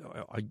 I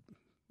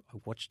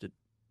watched it.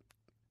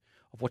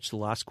 I've watched the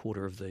last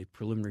quarter of the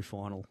preliminary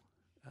final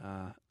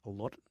a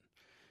lot.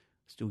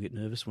 Still get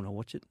nervous when I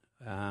watch it.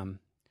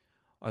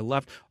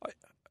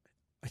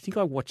 I think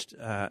I watched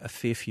a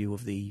fair few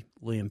of the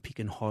Liam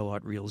Picken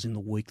highlight reels in the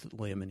week that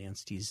Liam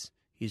announced his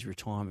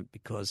retirement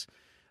because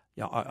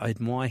I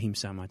admire him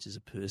so much as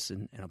a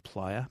person and a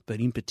player,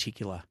 but in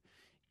particular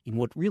in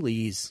what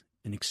really is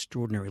an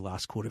extraordinary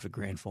last quarter of a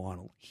grand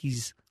final.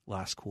 His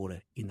last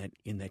quarter in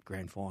that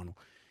grand final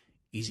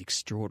is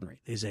extraordinary.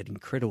 There's that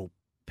incredible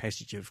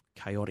passage of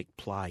chaotic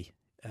play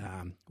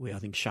where I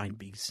think Shane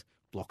Biggs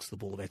blocks the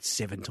ball about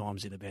 7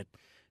 times in about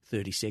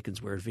 30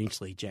 seconds, where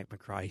eventually Jack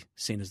McRae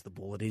centres the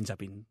ball. It ends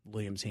up in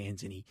Liam's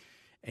hands and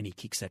he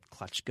kicks that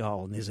clutch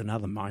goal. And there's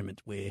another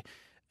moment where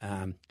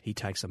he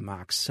takes a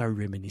mark so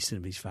reminiscent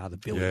of his father,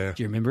 Billy. Yeah.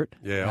 Do you remember it?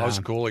 Yeah, I was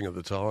calling at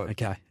the time.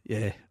 Okay,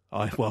 yeah.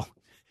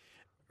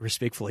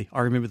 Respectfully,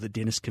 I remember the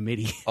Dennis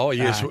Committee. Oh,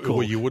 yes.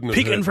 Well, you wouldn't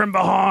have Picking from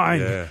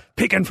behind. Yeah.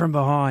 Picking from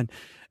behind.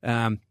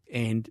 And,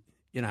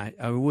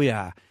 we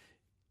are,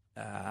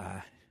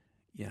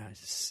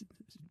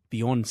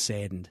 beyond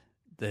saddened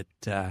that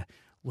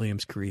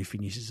Liam's career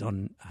finishes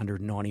on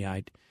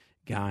 198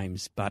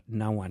 games, but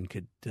no one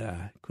could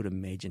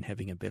imagine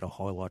having a better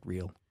highlight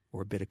reel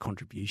or a better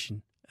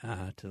contribution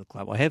to the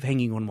club. I have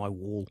hanging on my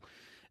wall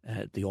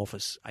at the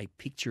office a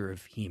picture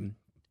of him,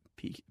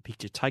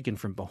 picture taken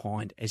from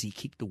behind as he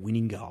kicked the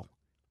winning goal.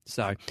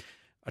 So I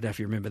don't know if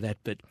you remember that,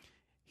 but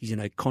he's in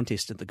a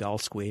contest at the goal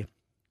square.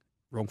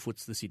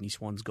 Wrongfoot's the Sydney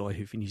Swans guy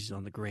who finishes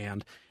on the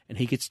ground, and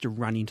he gets to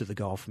run into the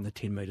goal from the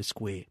 10-metre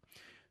square.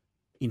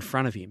 In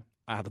front of him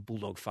are the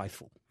Bulldog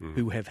faithful,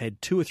 who have had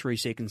 2 or 3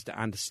 seconds to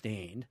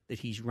understand that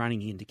he's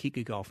running in to kick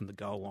a goal from the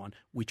goal line,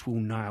 which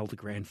will nail the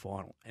grand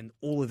final. And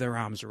all of their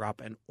arms are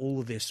up and all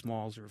of their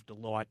smiles are of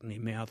delight and their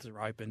mouths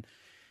are open.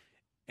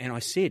 And I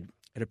said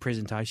at a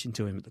presentation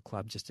to him at the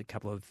club just a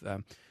couple of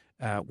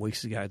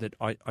weeks ago that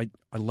I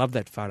love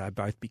that photo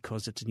both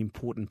because it's an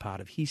important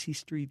part of his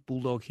history,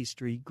 Bulldog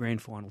history,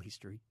 grand final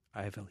history,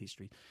 AFL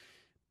history.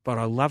 But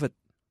I love it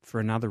for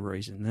another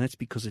reason, and that's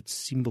because it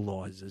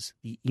symbolises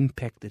the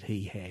impact that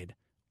he had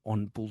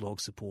on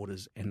Bulldog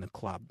supporters and the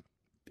club.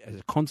 As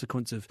a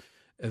consequence of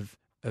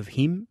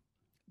him,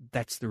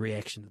 that's the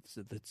reaction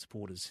that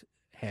supporters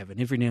have. And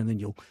every now and then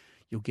you'll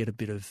get a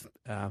bit of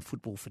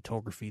football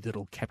photography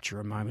that'll capture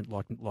a moment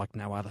like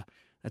no other.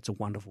 That's a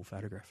wonderful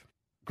photograph.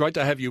 Great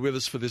to have you with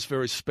us for this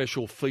very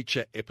special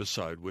feature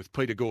episode with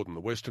Peter Gordon,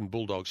 the Western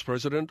Bulldogs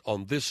president,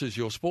 on This Is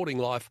Your Sporting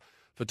Life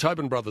for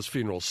Tobin Brothers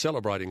Funerals,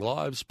 celebrating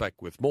lives.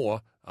 Back with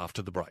more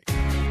after the break.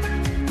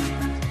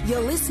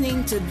 You're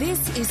listening to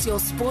This Is Your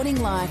Sporting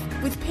Life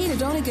with Peter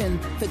Donegan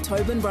for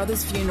Tobin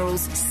Brothers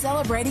Funerals,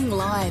 celebrating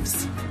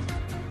lives.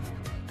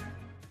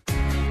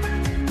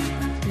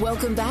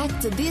 Welcome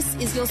back to This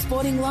Is Your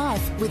Sporting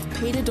Life with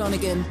Peter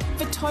Donegan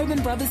for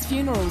Tobin Brothers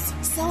Funerals,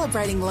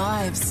 celebrating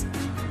lives.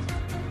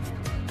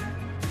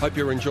 Hope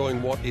you're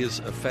enjoying what is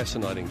a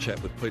fascinating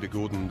chat with Peter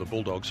Gordon, the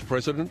Bulldogs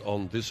president,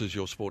 on This Is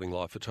Your Sporting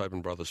Life for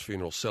Tobin Brothers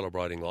Funerals,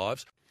 celebrating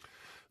lives.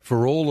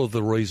 For all of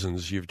the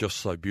reasons you've just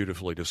so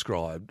beautifully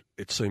described,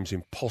 it seems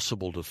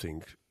impossible to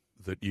think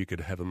that you could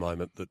have a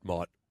moment that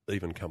might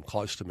even come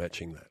close to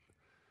matching that.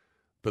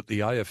 But the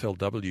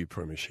AFLW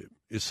premiership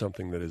is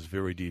something that is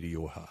very dear to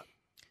your heart.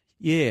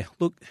 Yeah,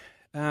 look,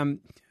 I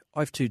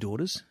have two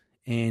daughters,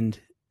 and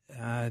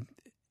the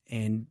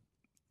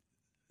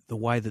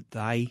way that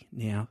they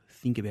now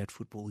think about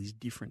football is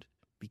different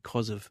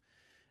because of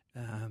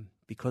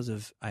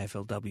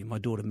AFLW. My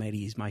daughter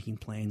Maddie is making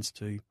plans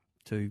to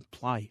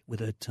play with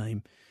her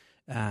team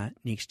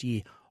next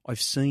year. I've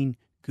seen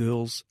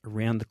girls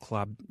around the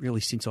club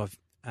really since I've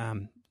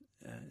been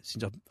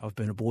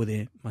a boy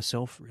there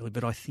myself, really.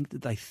 But I think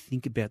that they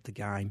think about the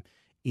game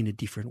in a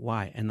different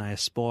way, and they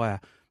aspire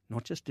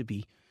not just to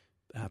be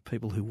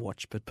people who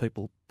watch, but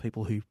people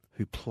who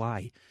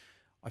play.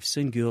 I've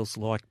seen girls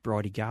like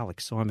Bridie Garlick,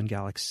 Simon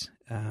Garlick's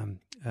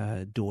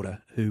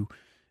daughter, who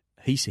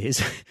he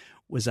says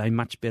was a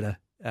much better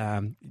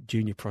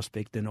junior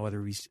prospect than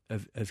either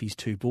of his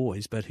two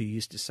boys, but who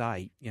used to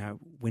say, you know,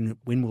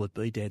 when will it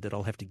be, Dad, that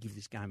I'll have to give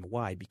this game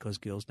away because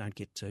girls don't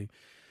get to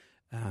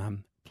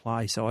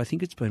play. So I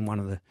think it's been one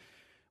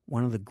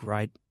of the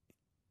great,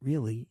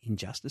 really,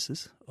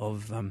 injustices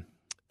of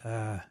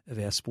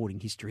our sporting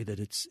history that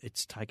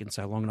it's taken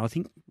so long. And I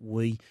think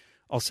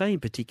I'll say in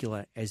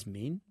particular as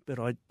men, but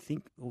I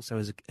think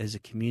also as a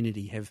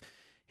community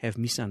have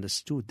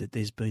misunderstood that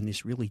there's been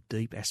this really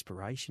deep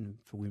aspiration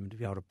for women to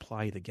be able to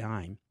play the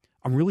game.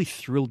 I'm really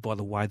thrilled by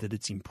the way that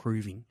it's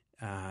improving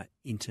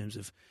in terms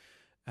of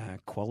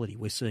quality.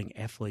 We're seeing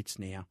athletes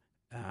now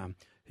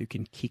who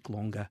can kick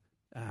longer,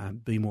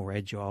 be more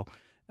agile,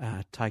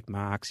 take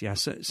marks. Yeah,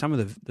 so some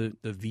of the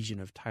vision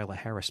of Taylor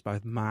Harris,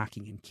 both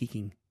marking and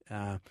kicking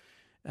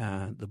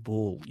the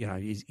ball, you know,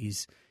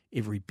 is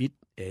every bit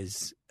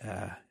as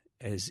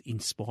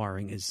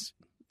inspiring as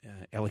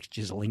Alex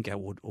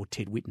Jesaulenko or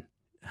Ted Whitten,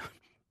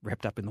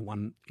 wrapped up in the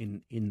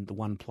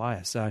one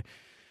player. So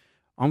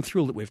I'm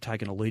thrilled that we've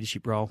taken a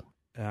leadership role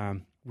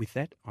with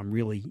that. I'm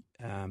really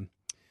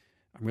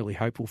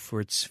hopeful for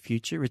its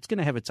future. It's going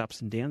to have its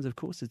ups and downs, of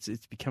course.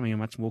 It's becoming a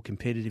much more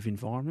competitive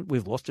environment.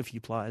 We've lost a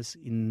few players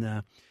in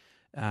the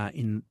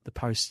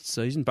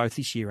post-season, both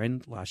this year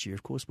and last year,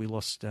 of course. We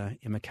lost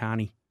Emma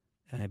Carney,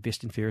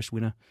 best and fairest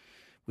winner.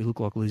 We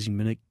look like losing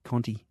Monique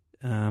Conti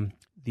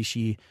this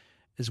year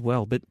as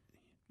well. But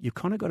you've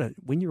kind of got to,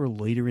 when you're a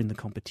leader in the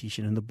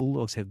competition, and the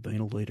Bulldogs have been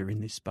a leader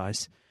in this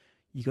space,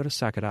 you've got to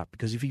suck it up.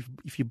 Because if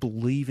you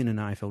believe in an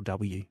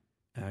AFLW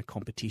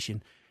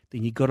competition,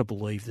 then you've got to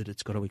believe that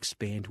it's got to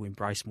expand to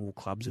embrace more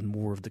clubs and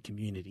more of the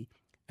community.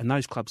 And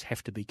those clubs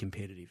have to be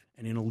competitive.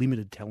 And in a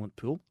limited talent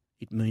pool,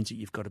 it means that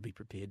you've got to be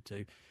prepared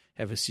to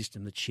have a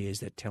system that shares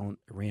that talent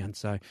around.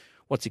 So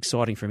what's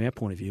exciting from our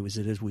point of view is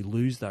that as we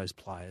lose those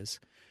players,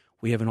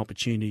 we have an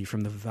opportunity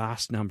from the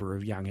vast number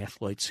of young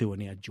athletes who are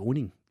now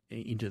joining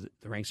into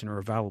the ranks and are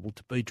available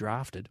to be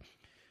drafted.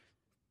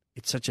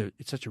 It's such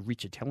a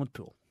richer talent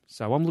pool.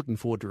 So I'm looking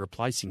forward to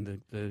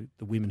replacing the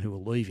women who are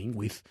leaving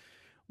with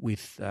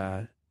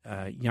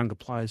younger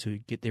players who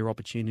get their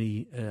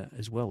opportunity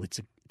as well. It's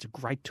a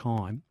great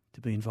time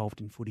to be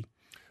involved in footy.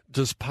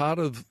 Does part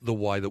of the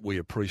way that we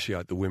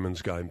appreciate the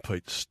women's game,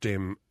 Pete,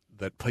 stem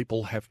that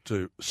people have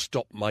to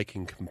stop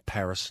making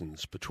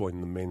comparisons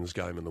between the men's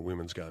game and the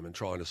women's game and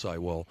trying to say,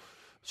 well,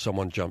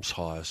 someone jumps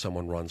higher,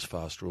 someone runs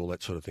faster, all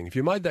that sort of thing? If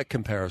you made that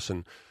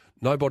comparison,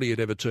 nobody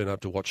would ever turn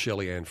up to watch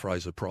Shelley-Ann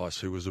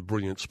Fraser-Price, who was a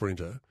brilliant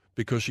sprinter,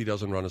 because she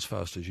doesn't run as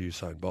fast as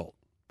Usain Bolt.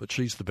 But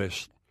she's the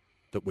best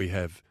that we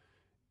have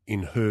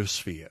in her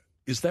sphere.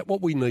 Is that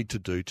what we need to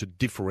do to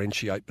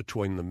differentiate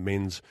between the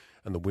men's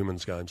and the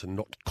women's games and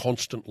not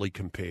constantly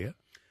compare?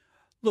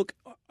 Look,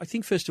 I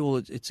think first of all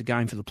it's a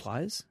game for the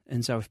players,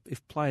 and so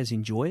if players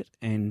enjoy it,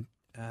 and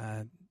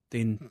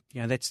then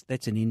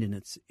that's an end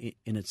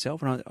in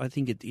itself, and I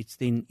think it's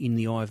then in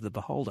the eye of the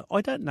beholder.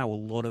 I don't know a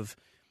lot of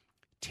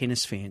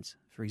tennis fans,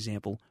 for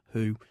example,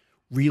 who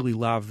really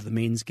love the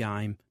men's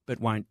game but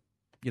won't,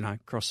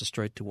 cross the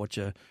street to watch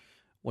a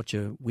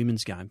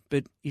women's game.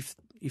 But if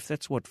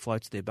that's what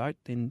floats their boat,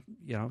 then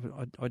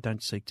I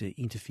don't seek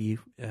to interfere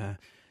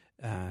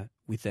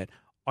with that.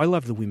 I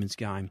love the women's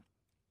game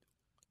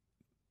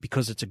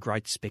because it's a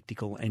great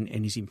spectacle and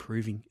is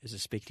improving as a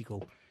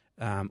spectacle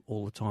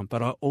all the time.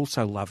 But I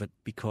also love it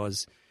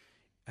because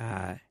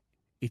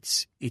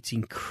it's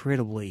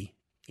incredibly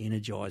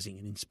energising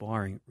and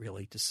inspiring,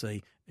 really, to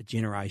see a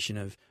generation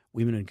of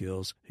women and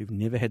girls who've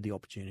never had the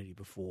opportunity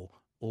before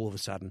all of a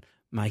sudden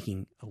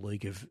making a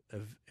league of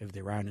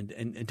their own,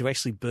 and to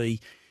actually be,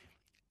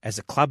 as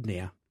a club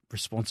now,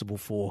 responsible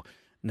for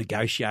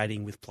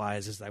negotiating with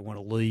players as they want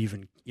to leave.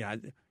 And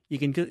you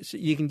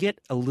can get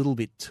a little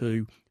bit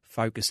too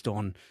focused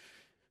on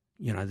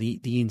the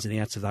ins and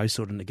outs of those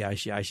sort of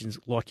negotiations,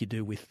 like you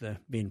do with the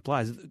men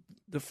players.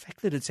 The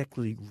fact that it's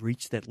actually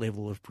reached that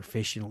level of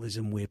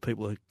professionalism where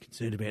people are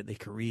concerned about their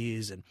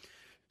careers and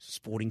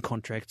sporting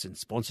contracts and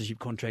sponsorship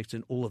contracts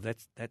and all of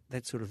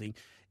that sort of thing.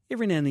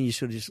 Every now and then you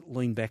sort of just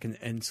lean back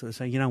and sort of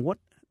say, you know what,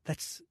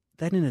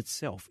 that in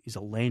itself is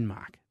a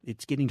landmark.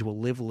 It's getting to a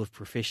level of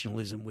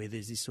professionalism where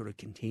there's this sort of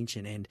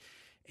contention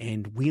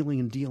and wheeling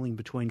and dealing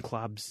between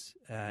clubs,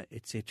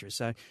 etc.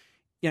 So,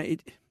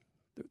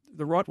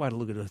 the right way to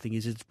look at the thing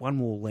is it's one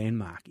more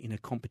landmark in a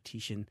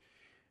competition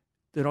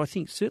that I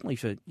think certainly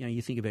for,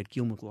 you think about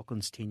Gil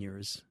McLaughlin's tenure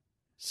as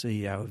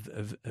CEO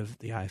of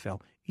the AFL,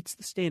 it's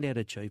the standout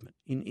achievement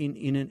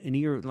in an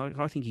era. Like,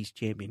 I think he's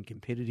championed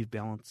competitive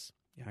balance,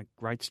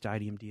 great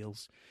stadium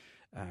deals,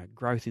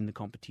 growth in the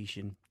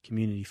competition,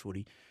 community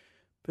footy.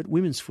 But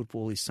women's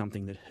football is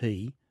something that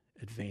he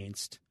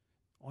advanced,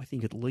 I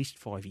think, at least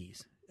 5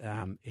 years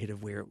ahead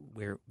of where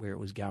it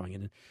was going.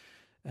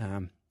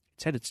 And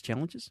it's had its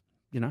challenges,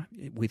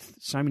 with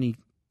so many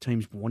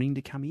teams wanting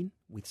to come in,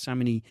 with so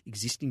many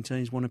existing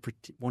teams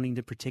wanting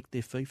to protect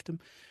their fiefdom,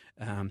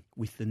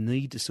 with the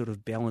need to sort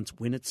of balance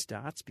when it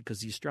starts, because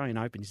the Australian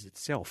Open is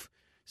itself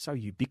so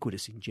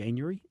ubiquitous in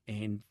January,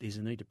 and there's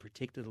a need to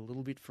protect it a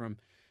little bit from,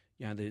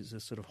 there's a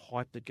sort of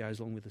hype that goes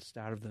along with the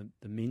start of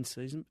the men's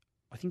season.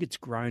 I think it's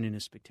grown in a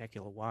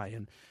spectacular way,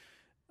 and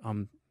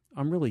I'm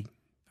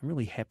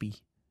really happy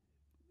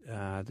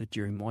that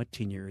during my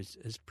tenure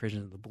as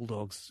president of the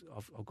Bulldogs,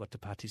 I've got to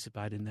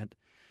participate in that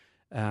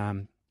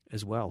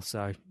as well.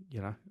 So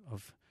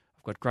I've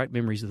got great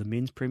memories of the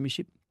men's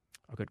premiership.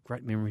 I've got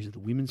great memories of the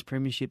women's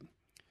premiership.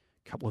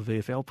 A couple of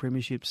VFL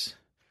premierships.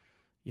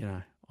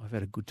 I've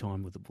had a good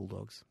time with the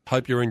Bulldogs.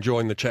 Hope you're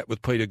enjoying the chat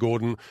with Peter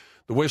Gordon,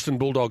 the Western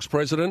Bulldogs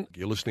president.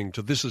 You're listening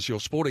to This Is Your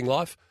Sporting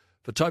Life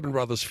for Tobin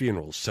Brothers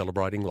Funerals,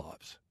 celebrating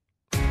lives.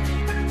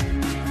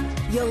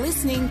 You're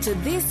listening to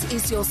This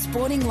Is Your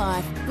Sporting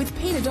Life with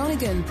Peter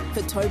Donegan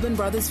for Tobin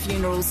Brothers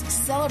Funerals,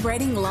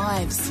 celebrating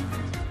lives.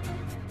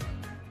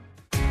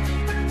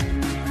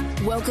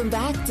 Welcome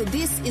back to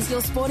This Is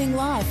Your Sporting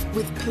Life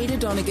with Peter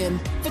Donegan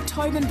for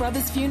Tobin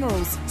Brothers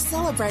Funerals,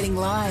 celebrating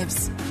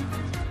lives.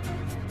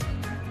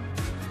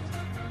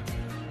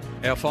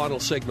 Our final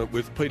segment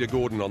with Peter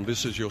Gordon on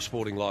This Is Your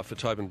Sporting Life for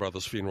Tobin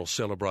Brothers Funerals,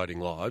 celebrating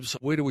lives.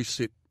 Where do we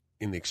sit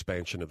in the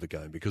expansion of the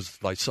game? Because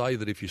they say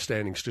that if you're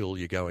standing still,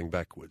 you're going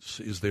backwards.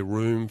 Is there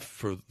room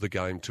for the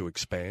game to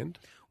expand?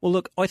 Well,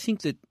 look, I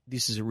think that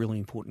this is a really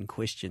important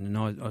question, and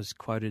I was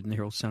quoted in the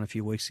Herald Sun a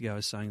few weeks ago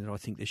as saying that I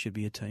think there should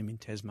be a team in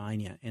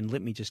Tasmania. And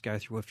let me just go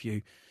through a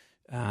few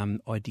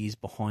ideas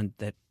behind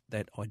that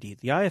idea.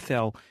 The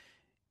AFL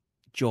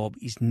job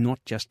is not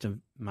just to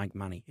make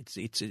money. It's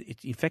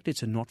in fact,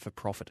 it's a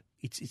not-for-profit.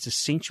 Its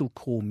essential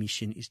core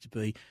mission is to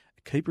be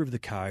a keeper of the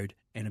code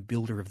and a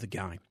builder of the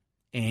game.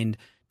 And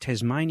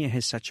Tasmania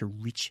has such a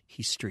rich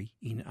history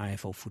in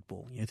AFL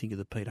football. Think of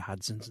the Peter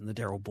Hudsons and the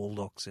Darryl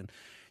Baldocs, and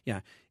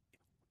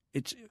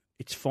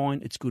it's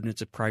fine, it's good, and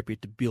it's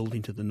appropriate to build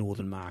into the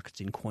northern markets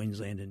in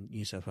Queensland and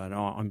New South Wales.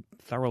 I'm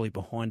thoroughly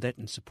behind that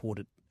and support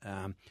it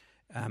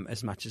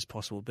as much as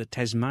possible. But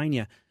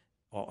Tasmania,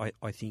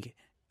 I think,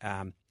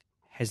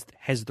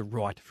 has the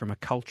right, from a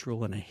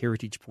cultural and a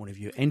heritage point of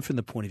view, and from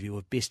the point of view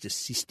of best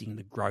assisting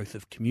the growth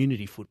of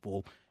community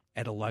football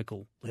at a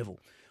local level.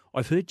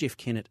 I've heard Jeff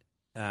Kennett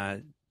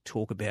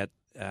talk about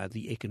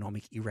the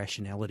economic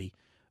irrationality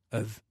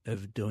of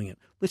doing it.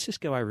 Let's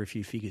just go over a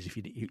few figures. If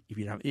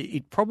you don't,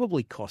 it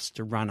probably costs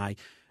to run a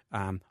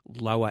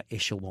lower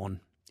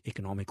echelon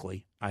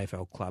economically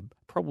AFL club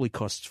probably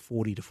costs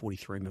 $40 to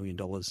 $43 million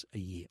a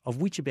year,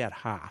 of which about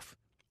half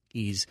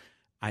is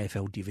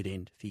AFL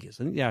dividend figures.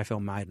 I think the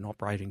AFL made an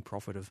operating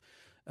profit of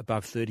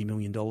above $30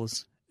 million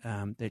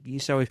that year.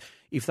 So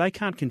if they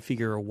can't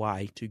configure a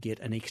way to get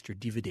an extra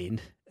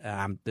dividend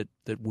that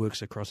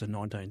works across a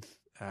 19th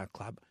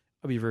club,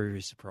 I'd be very,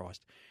 very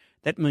surprised.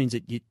 That means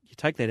that you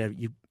take that out.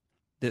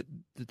 The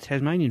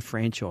Tasmanian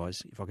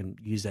franchise, if I can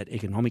use that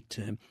economic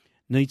term,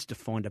 needs to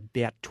find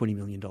about $20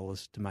 million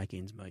to make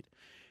ends meet.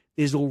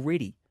 There's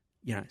already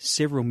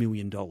several $1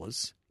 million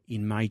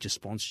in major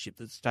sponsorship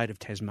that the state of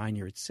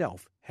Tasmania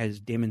itself has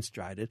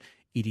demonstrated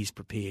it is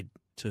prepared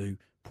to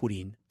put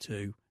in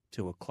to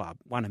a club.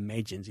 One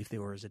imagines if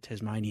there was a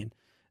Tasmanian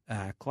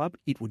club,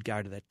 it would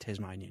go to that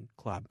Tasmanian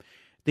club.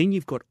 Then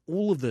you've got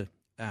all of the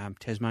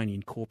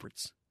Tasmanian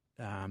corporates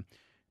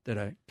that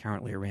are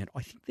currently around.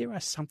 I think there are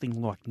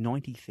something like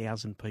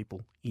 90,000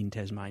 people in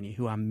Tasmania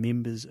who are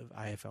members of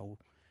AFL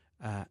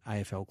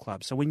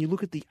clubs. So when you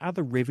look at the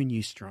other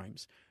revenue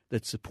streams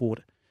that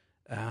support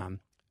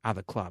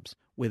other clubs,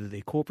 whether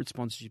they're corporate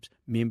sponsorships,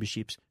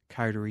 memberships,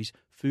 coteries,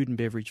 food and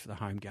beverage for the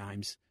home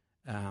games,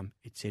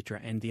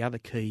 etc., and the other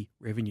key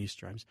revenue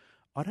streams,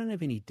 I don't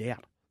have any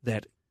doubt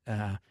that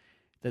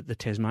that the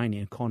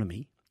Tasmanian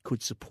economy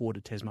could support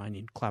a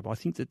Tasmanian club. I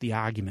think that the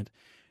argument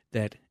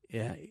that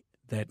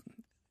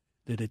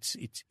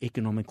it's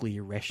economically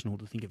irrational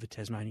to think of a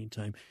Tasmanian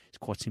team is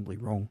quite simply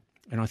wrong.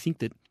 And I think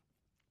that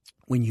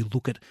when you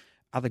look at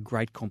other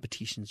great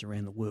competitions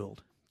around the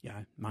world,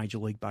 Major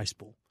League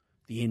Baseball,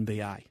 the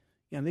NBA,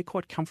 they're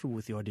quite comfortable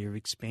with the idea of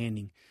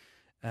expanding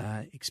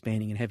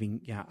and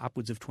having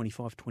upwards of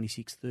 25,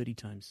 26, 30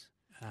 teams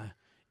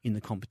in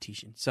the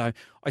competition. So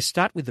I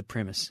start with the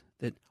premise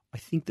that I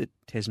think that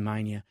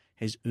Tasmania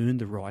has earned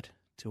the right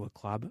to a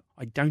club.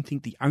 I don't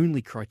think the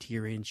only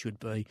criterion should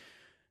be,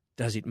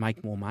 does it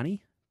make more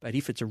money? But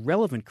if it's a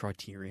relevant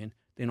criterion,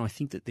 then I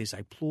think that there's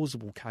a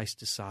plausible case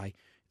to say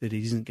that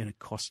it isn't going to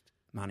cost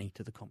money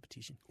to the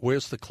competition.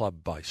 Where's the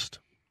club based?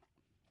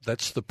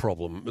 That's the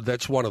problem.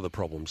 That's one of the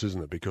problems,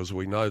 isn't it? Because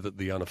we know that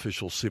the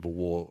unofficial civil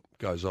war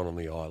goes on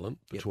the island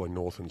between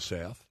North and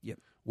South. Yep.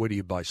 Where do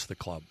you base the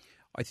club?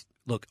 I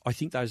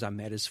think those are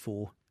matters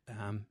for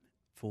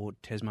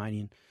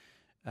Tasmanian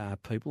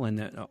people,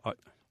 and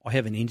I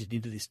haven't entered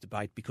into this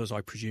debate because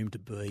I presume to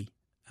be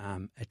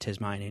a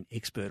Tasmanian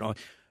expert.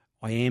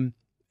 I am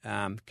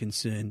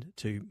concerned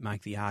to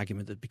make the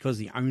argument that because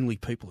the only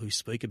people who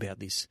speak about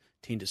this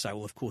tend to say,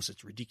 well, of course,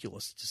 it's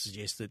ridiculous to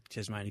suggest that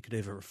Tasmania could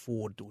ever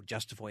afford or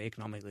justify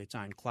economically its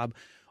own club.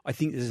 I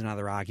think there's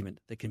another argument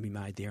that can be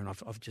made there, and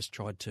I've just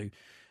tried to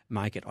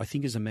make it. I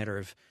think as a matter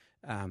of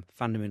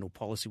fundamental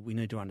policy, we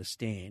need to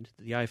understand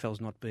that the AFL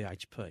is not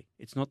BHP.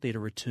 It's not there to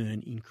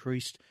return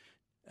increased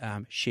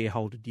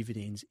shareholder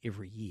dividends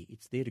every year.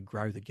 It's there to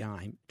grow the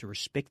game, to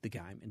respect the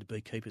game, and to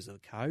be keepers of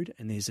the code,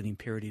 and there's an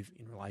imperative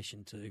in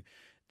relation to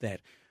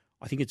that.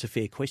 I think it's a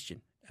fair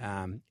question,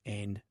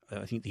 and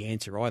I think the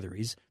answer either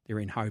is they're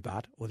in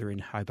Hobart or they're in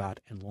Hobart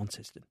and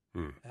Launceston.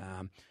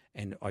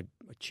 And I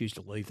choose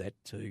to leave that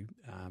to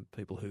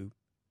people who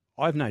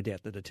I have no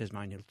doubt that a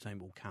Tasmanian team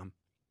will come,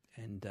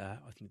 and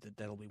I think that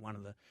that'll be one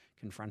of the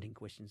confronting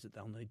questions that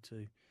they'll need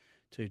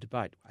to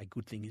debate. A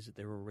good thing is that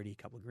there are already a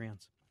couple of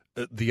grounds.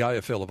 The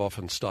AFL have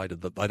often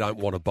stated that they don't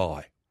want to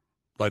buy.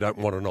 They don't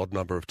want an odd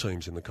number of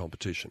teams in the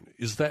competition.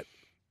 Is that,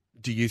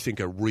 do you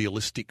think, a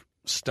realistic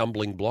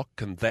stumbling block?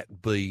 Can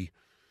that be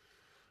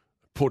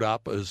put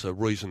up as a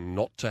reason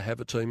not to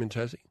have a team in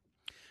Tassie?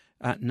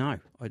 No,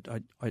 I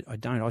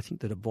don't. I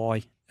think that a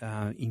buy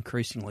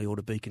increasingly ought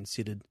to be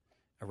considered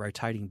a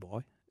rotating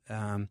buy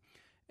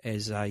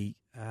as a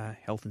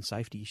health and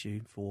safety issue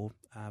for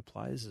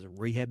players, as a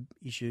rehab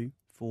issue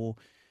for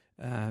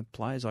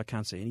players. I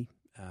can't see any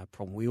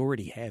problem. We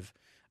already have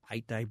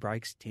 8-day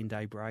breaks,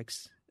 10-day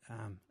breaks,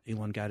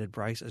 elongated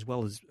breaks, as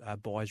well as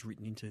buys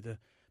written into the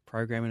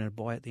program and a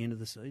buy at the end of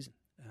the season.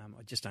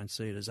 I just don't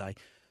see it as a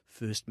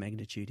first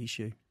magnitude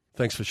issue.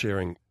 Thanks for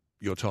sharing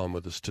your time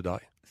with us today.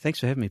 Thanks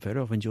for having me, Peter.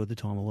 I've enjoyed the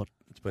time a lot.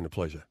 It's been a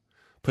pleasure.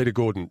 Peter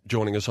Gordon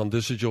joining us on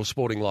This Is Your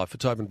Sporting Life for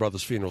Tobin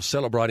Brothers Funeral,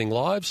 celebrating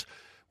lives.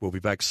 We'll be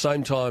back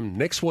same time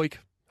next week.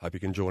 Hope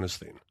you can join us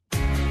then.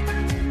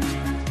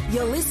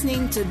 You're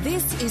listening to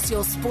This Is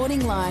Your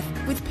Sporting Life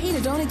with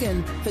Peter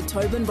Donegan for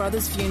Tobin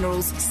Brothers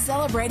Funerals,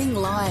 celebrating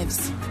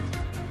lives.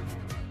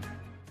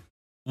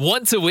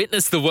 Want to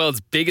witness the world's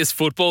biggest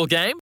football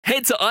game?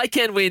 Head to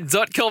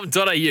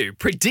iCanWin.com.au,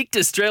 predict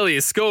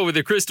Australia's score with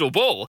a crystal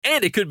ball,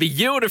 and it could be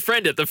you and a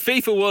friend at the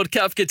FIFA World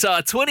Cup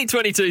Qatar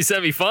 2022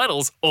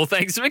 semi-finals, all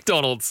thanks to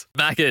McDonald's.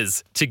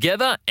 Maccas,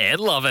 together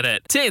and loving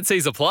it.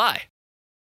 TNCs apply.